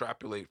actually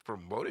extrapolate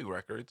from voting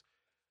records.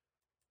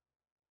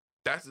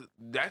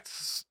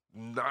 That's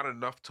not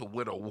enough to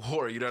win a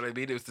war. You know what I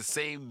mean? It was the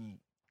same,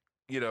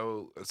 you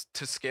know,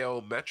 to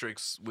scale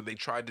metrics when they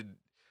tried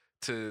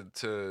to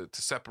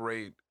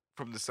separate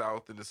from the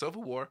South in the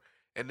Civil War,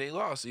 and they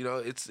lost. You know,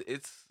 it's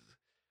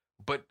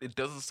but it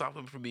doesn't stop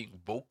them from being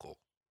vocal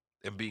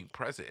and being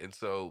present. And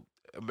so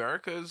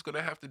America is going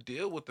to have to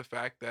deal with the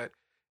fact that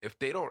if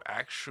they don't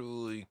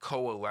actually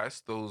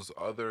coalesce those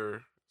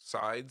other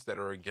sides that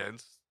are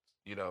against,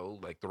 you know,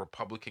 like the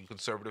Republican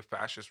conservative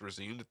fascist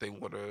regime that they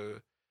want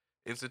to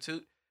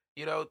institute,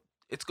 you know,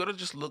 it's going to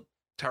just look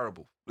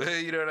terrible.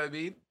 You know what I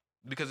mean?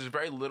 Because there's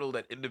very little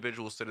that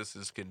individual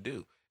citizens can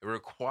do. It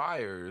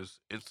requires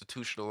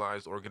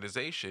institutionalized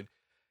organization.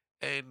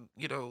 And,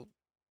 you know,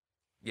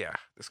 yeah,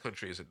 this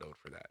country isn't known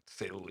for that, to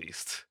say the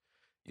least.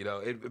 You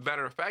know,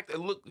 matter of fact,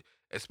 and look,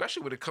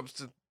 especially when it comes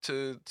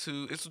to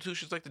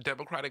institutions like the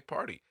Democratic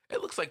Party,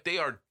 it looks like they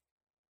are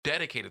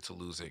dedicated to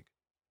losing.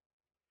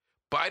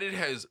 Biden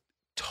has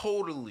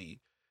totally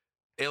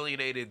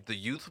alienated the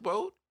youth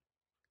vote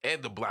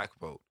and the black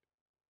vote.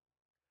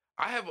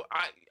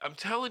 I'm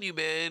telling you,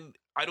 man,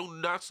 I do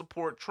not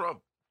support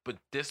Trump, but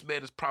this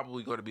man is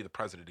probably going to be the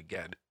president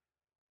again.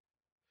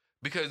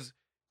 Because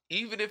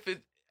even if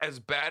it's as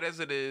bad as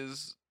it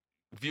is,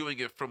 viewing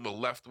it from a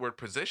leftward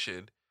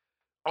position,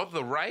 on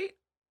the right,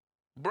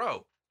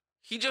 bro,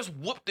 he just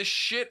whooped the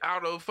shit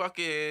out of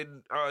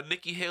fucking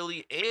Nikki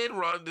Haley and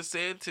Ron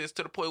DeSantis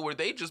to the point where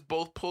they just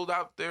both pulled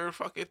out their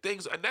fucking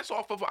things, and that's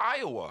off of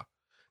Iowa.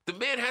 The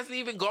man hasn't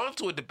even gone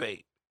to a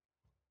debate.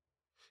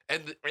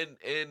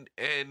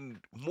 And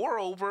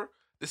moreover,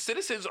 the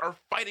citizens are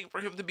fighting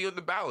for him to be on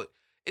the ballot.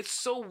 It's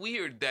so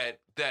weird that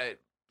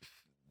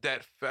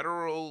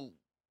federal,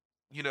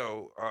 you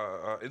know,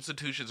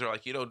 institutions are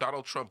like, you know,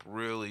 Donald Trump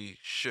really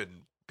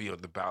shouldn't be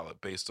on the ballot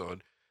based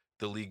on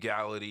the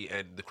legality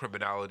and the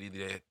criminality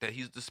that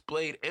he's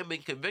displayed and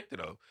been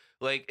convicted of.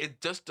 Like, it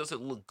just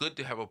doesn't look good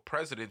to have a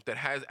president that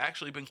has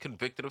actually been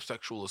convicted of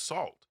sexual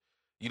assault.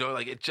 You know,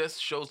 like, it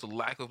just shows the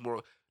lack of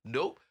moral.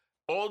 Nope.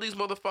 All these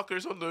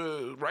motherfuckers on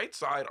the right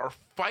side are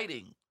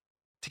fighting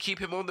to keep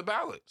him on the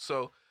ballot.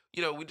 So,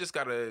 you know,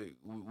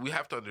 we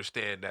have to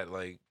understand that,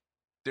 like,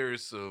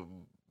 there's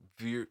some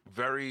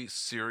very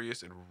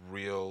serious and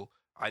real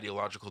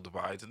ideological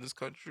divides in this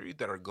country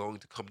that are going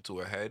to come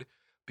to a head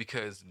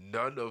because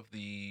none of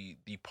the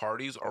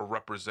parties are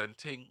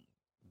representing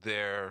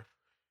their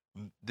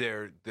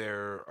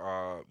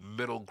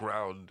middle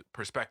ground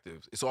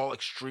perspectives. It's all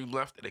extreme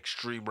left and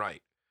extreme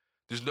right.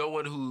 There's no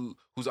one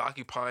who's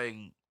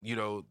occupying, you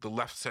know, the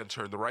left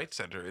center and the right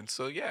center. And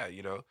so, yeah,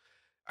 you know,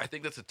 I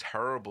think that's a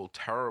terrible,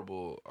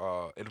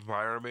 terrible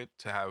environment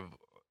to have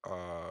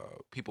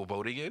people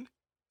voting in.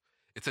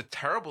 It's a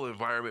terrible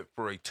environment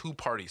for a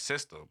two-party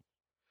system.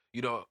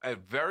 You know,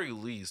 at very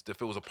least,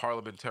 if it was a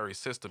parliamentary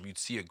system, you'd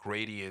see a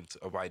gradient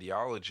of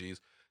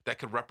ideologies that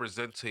could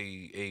represent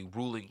a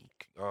ruling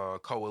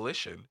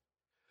coalition.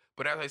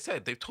 But as I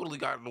said, they've totally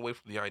gotten away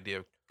from the idea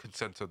of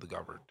consent of the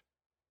governed.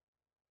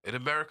 In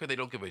America, they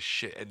don't give a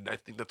shit, and I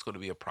think that's going to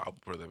be a problem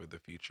for them in the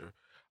future.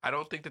 I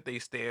don't think that they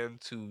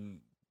stand to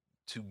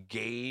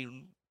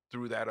gain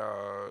through that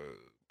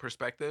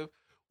perspective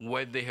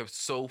when they have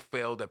so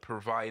failed at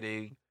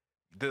providing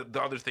the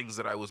other things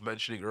that I was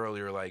mentioning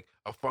earlier, like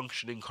a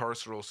functioning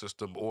carceral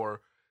system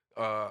or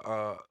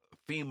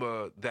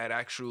FEMA that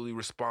actually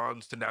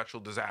responds to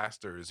natural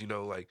disasters. You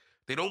know, like,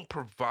 they don't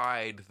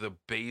provide the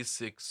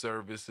basic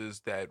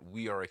services that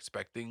we are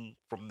expecting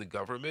from the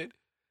government.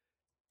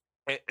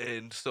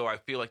 And so I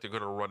feel like they're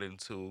going to run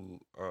into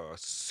a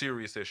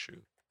serious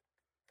issue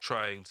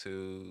trying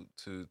to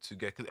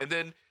get, and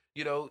then,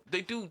 you know,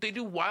 they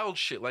do wild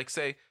shit, like,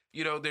 say,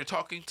 you know, they're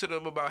talking to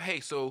them about,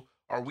 hey, so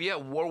are we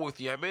at war with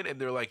Yemen? And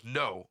they're like,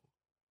 no.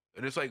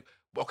 And it's like,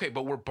 okay,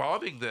 but we're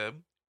bombing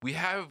them. We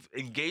have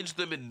engaged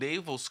them in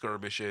naval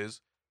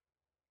skirmishes.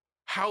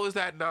 How is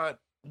that not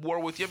war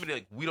with Yemen?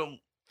 Like, we don't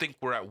think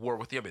we're at war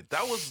with Yemen.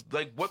 That was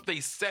like what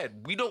they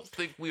said. We don't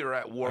think we are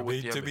at war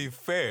with Yemen. To be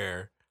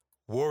fair,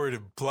 war would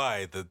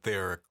imply that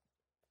they're a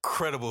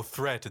credible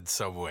threat in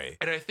some way.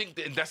 And I think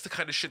that's the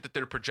kind of shit that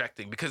they're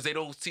projecting because they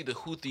don't see the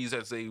Houthis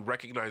as a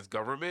recognized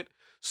government.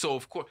 So,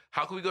 of course,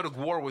 how can we go to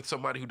war with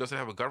somebody who doesn't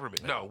have a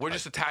government? No, we're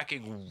just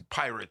attacking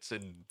pirates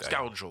and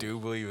scoundrels. I do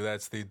believe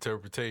that's the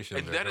interpretation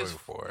and they're that going is,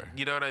 for.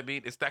 You know what I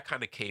mean? It's that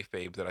kind of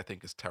kayfabe that I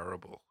think is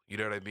terrible. You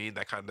know what I mean?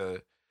 That kind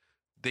of,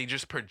 they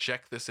just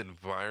project this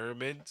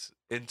environment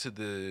into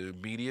the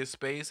media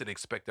space and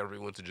expect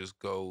everyone to just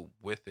go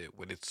with it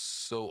when it's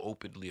so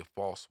openly a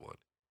false one.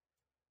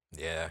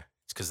 Yeah,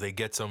 it's because they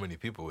get so many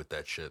people with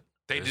that shit.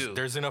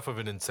 There's enough of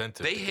an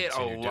incentive. They hit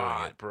a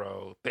lot,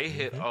 bro. They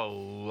hit a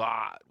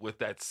lot with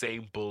that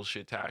same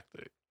bullshit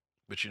tactic.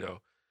 But, you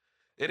know,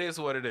 it is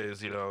what it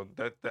is. You know,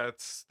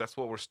 that's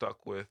what we're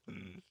stuck with,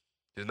 and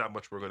there's not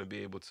much we're going to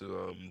be able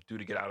to do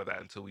to get out of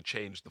that until we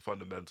change the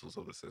fundamentals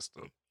of the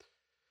system.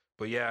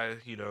 But yeah,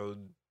 you know,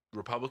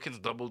 Republicans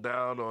doubled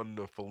down on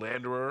the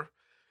philanderer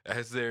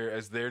as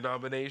their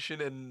nomination,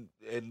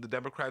 and the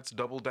Democrats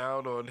doubled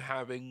down on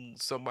having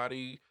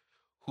somebody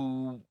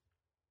who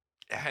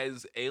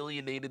has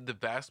alienated the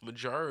vast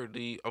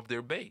majority of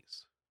their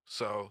base.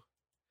 So,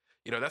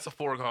 you know, that's a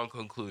foregone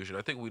conclusion.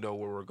 I think we know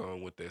where we're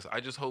going with this.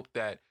 I just hope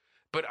that,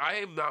 but I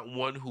am not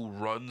one who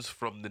runs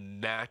from the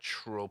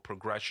natural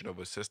progression of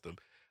a system.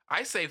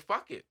 I say,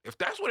 fuck it. If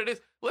that's what it is,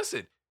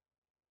 listen,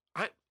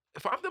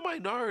 if I'm the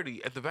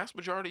minority and the vast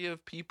majority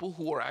of people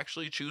who are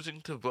actually choose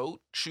to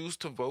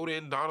vote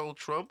in Donald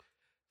Trump,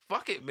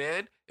 fuck it,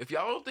 man. If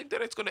y'all don't think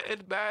that it's going to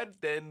end bad,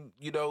 then,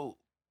 you know,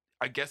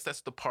 I guess that's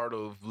the part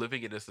of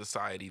living in a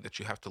society that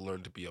you have to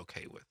learn to be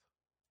okay with.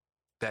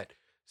 That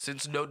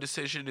since no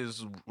decision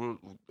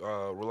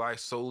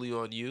relies solely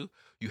on you,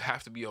 you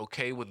have to be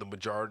okay when the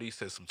majority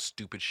says some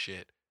stupid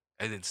shit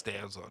and then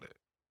stands on it.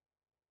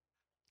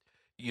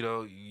 You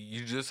know,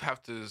 you just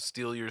have to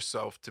steel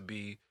yourself to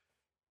be,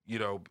 you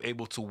know,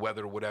 able to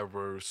weather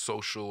whatever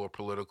social or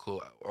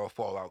political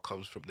fallout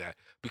comes from that.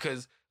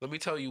 Because let me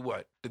tell you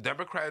what, the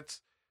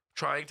Democrats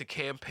trying to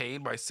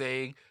campaign by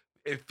saying,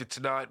 if it's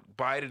not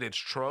Biden, it's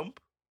Trump.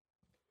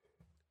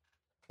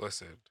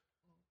 Listen,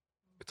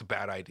 it's a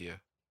bad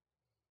idea.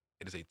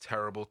 It is a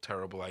terrible,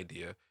 terrible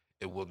idea.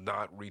 It will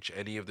not reach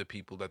any of the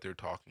people that they're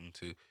talking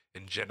to.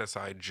 And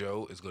Genocide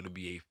Joe is going to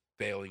be a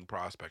failing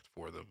prospect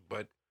for them.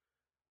 But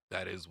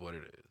that is what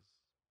it is.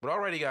 But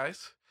alrighty,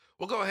 guys.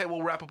 We'll go ahead.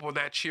 We'll wrap up on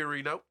that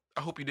cheery note.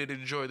 I hope you did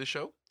enjoy the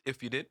show.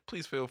 If you did,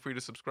 please feel free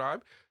to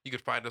subscribe. You can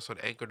find us on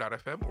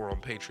Anchor.fm or on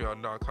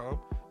Patreon.com.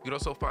 You can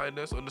also find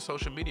us on the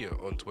social media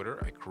on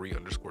Twitter at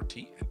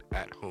Korea_T and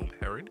at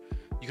HomeHeron.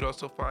 You can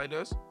also find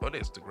us on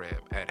Instagram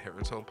at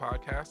Heron's Home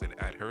Podcast and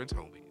at Heron's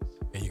Homies.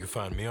 And you can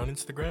find me on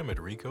Instagram at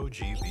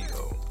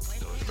RicoGBO.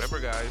 So remember,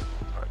 guys,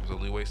 time is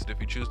only wasted if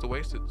you choose to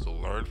waste it. So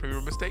learn from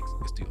your mistakes.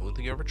 It's the only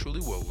thing you ever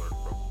truly will learn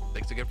from.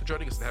 Thanks again for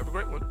joining us and have a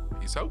great one.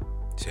 Peace out.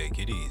 Take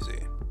it easy.